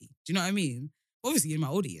on somebody. Do you know what I mean? Obviously in my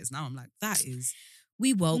older years now, I'm like, that is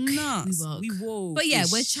we woke. Nuts. We woke. But yeah,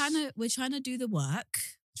 we're trying to do the work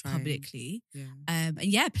publicly. Yeah. And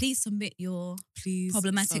please submit your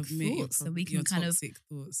problematic thoughts so we can kind of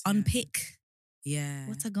unpick. Yeah.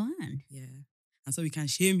 What's going on? Yeah. And so we can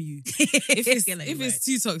shame you. If it's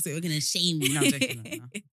too toxic, we're going to shame you. No, I'm joking. No.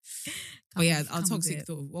 But yeah, our toxic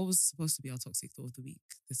thought. What was supposed to be our toxic thought of the week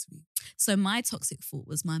this week? So my toxic thought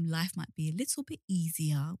was my life might be a little bit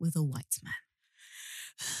easier with a white man.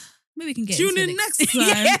 Maybe we can get tune in next time.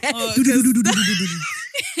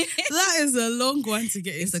 That is a long one to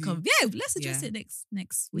get into. Let's address it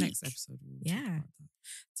next week. Next episode. We'll talk about that.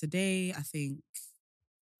 Today, I think,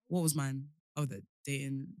 what was mine? Oh, that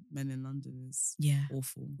dating men in London is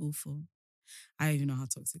awful. I don't even know how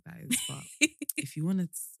toxic that is, but if you want to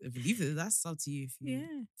believe it, that's up to you. If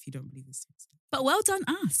you don't believe it's toxic. But well done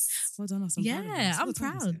us. Well done us. I'm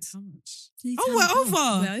proud. How much? Oh, we're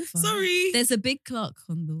over. Sorry. There's a big clock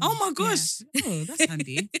on the wall. Oh my gosh. Yeah. Oh, that's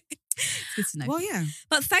handy. Good to know. Well, yeah.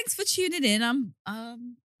 But thanks for tuning in. I'm, glad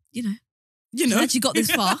you got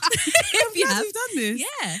this far. I'm glad we've done this.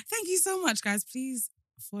 Yeah. Thank you so much, guys. Please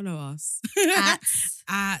follow us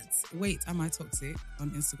at Wait Am I Toxic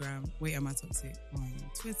on Instagram. Wait Am I Toxic on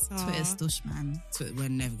Twitter. Twitter's stush, man. We're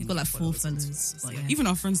never gonna got like 4 followers. Even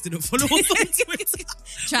our friends didn't follow us on Twitter.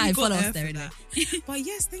 Try and follow us there anyway. But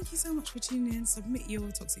yes, thank you so much for tuning in. Submit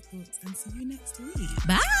your toxic thoughts and see you next week.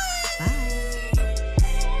 Bye.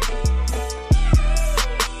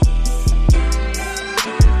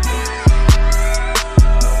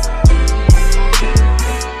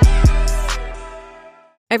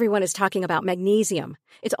 Everyone is talking about magnesium.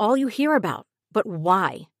 It's all you hear about. But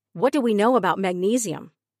why? What do we know about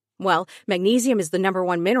magnesium? Well, magnesium is the number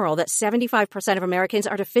one mineral that 75% of Americans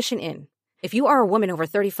are deficient in. If you are a woman over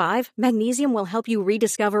 35, magnesium will help you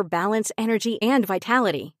rediscover balance, energy, and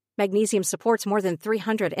vitality. Magnesium supports more than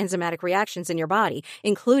 300 enzymatic reactions in your body,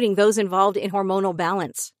 including those involved in hormonal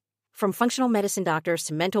balance. From functional medicine doctors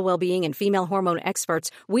to mental well-being and female hormone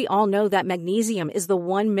experts, we all know that magnesium is the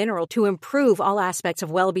one mineral to improve all aspects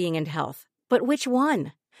of well-being and health. But which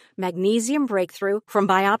one? Magnesium Breakthrough from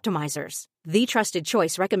Bioptimizers, the trusted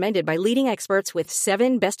choice recommended by leading experts with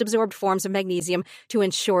 7 best-absorbed forms of magnesium to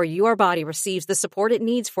ensure your body receives the support it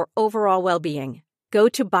needs for overall well-being. Go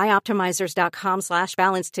to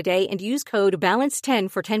bioptimizers.com/balance today and use code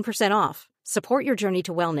BALANCE10 for 10% off. Support your journey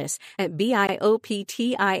to wellness at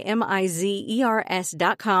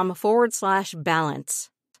bioptimizers.com/balance.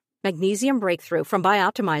 Magnesium Breakthrough from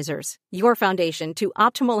Bioptimizers, your foundation to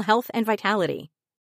optimal health and vitality.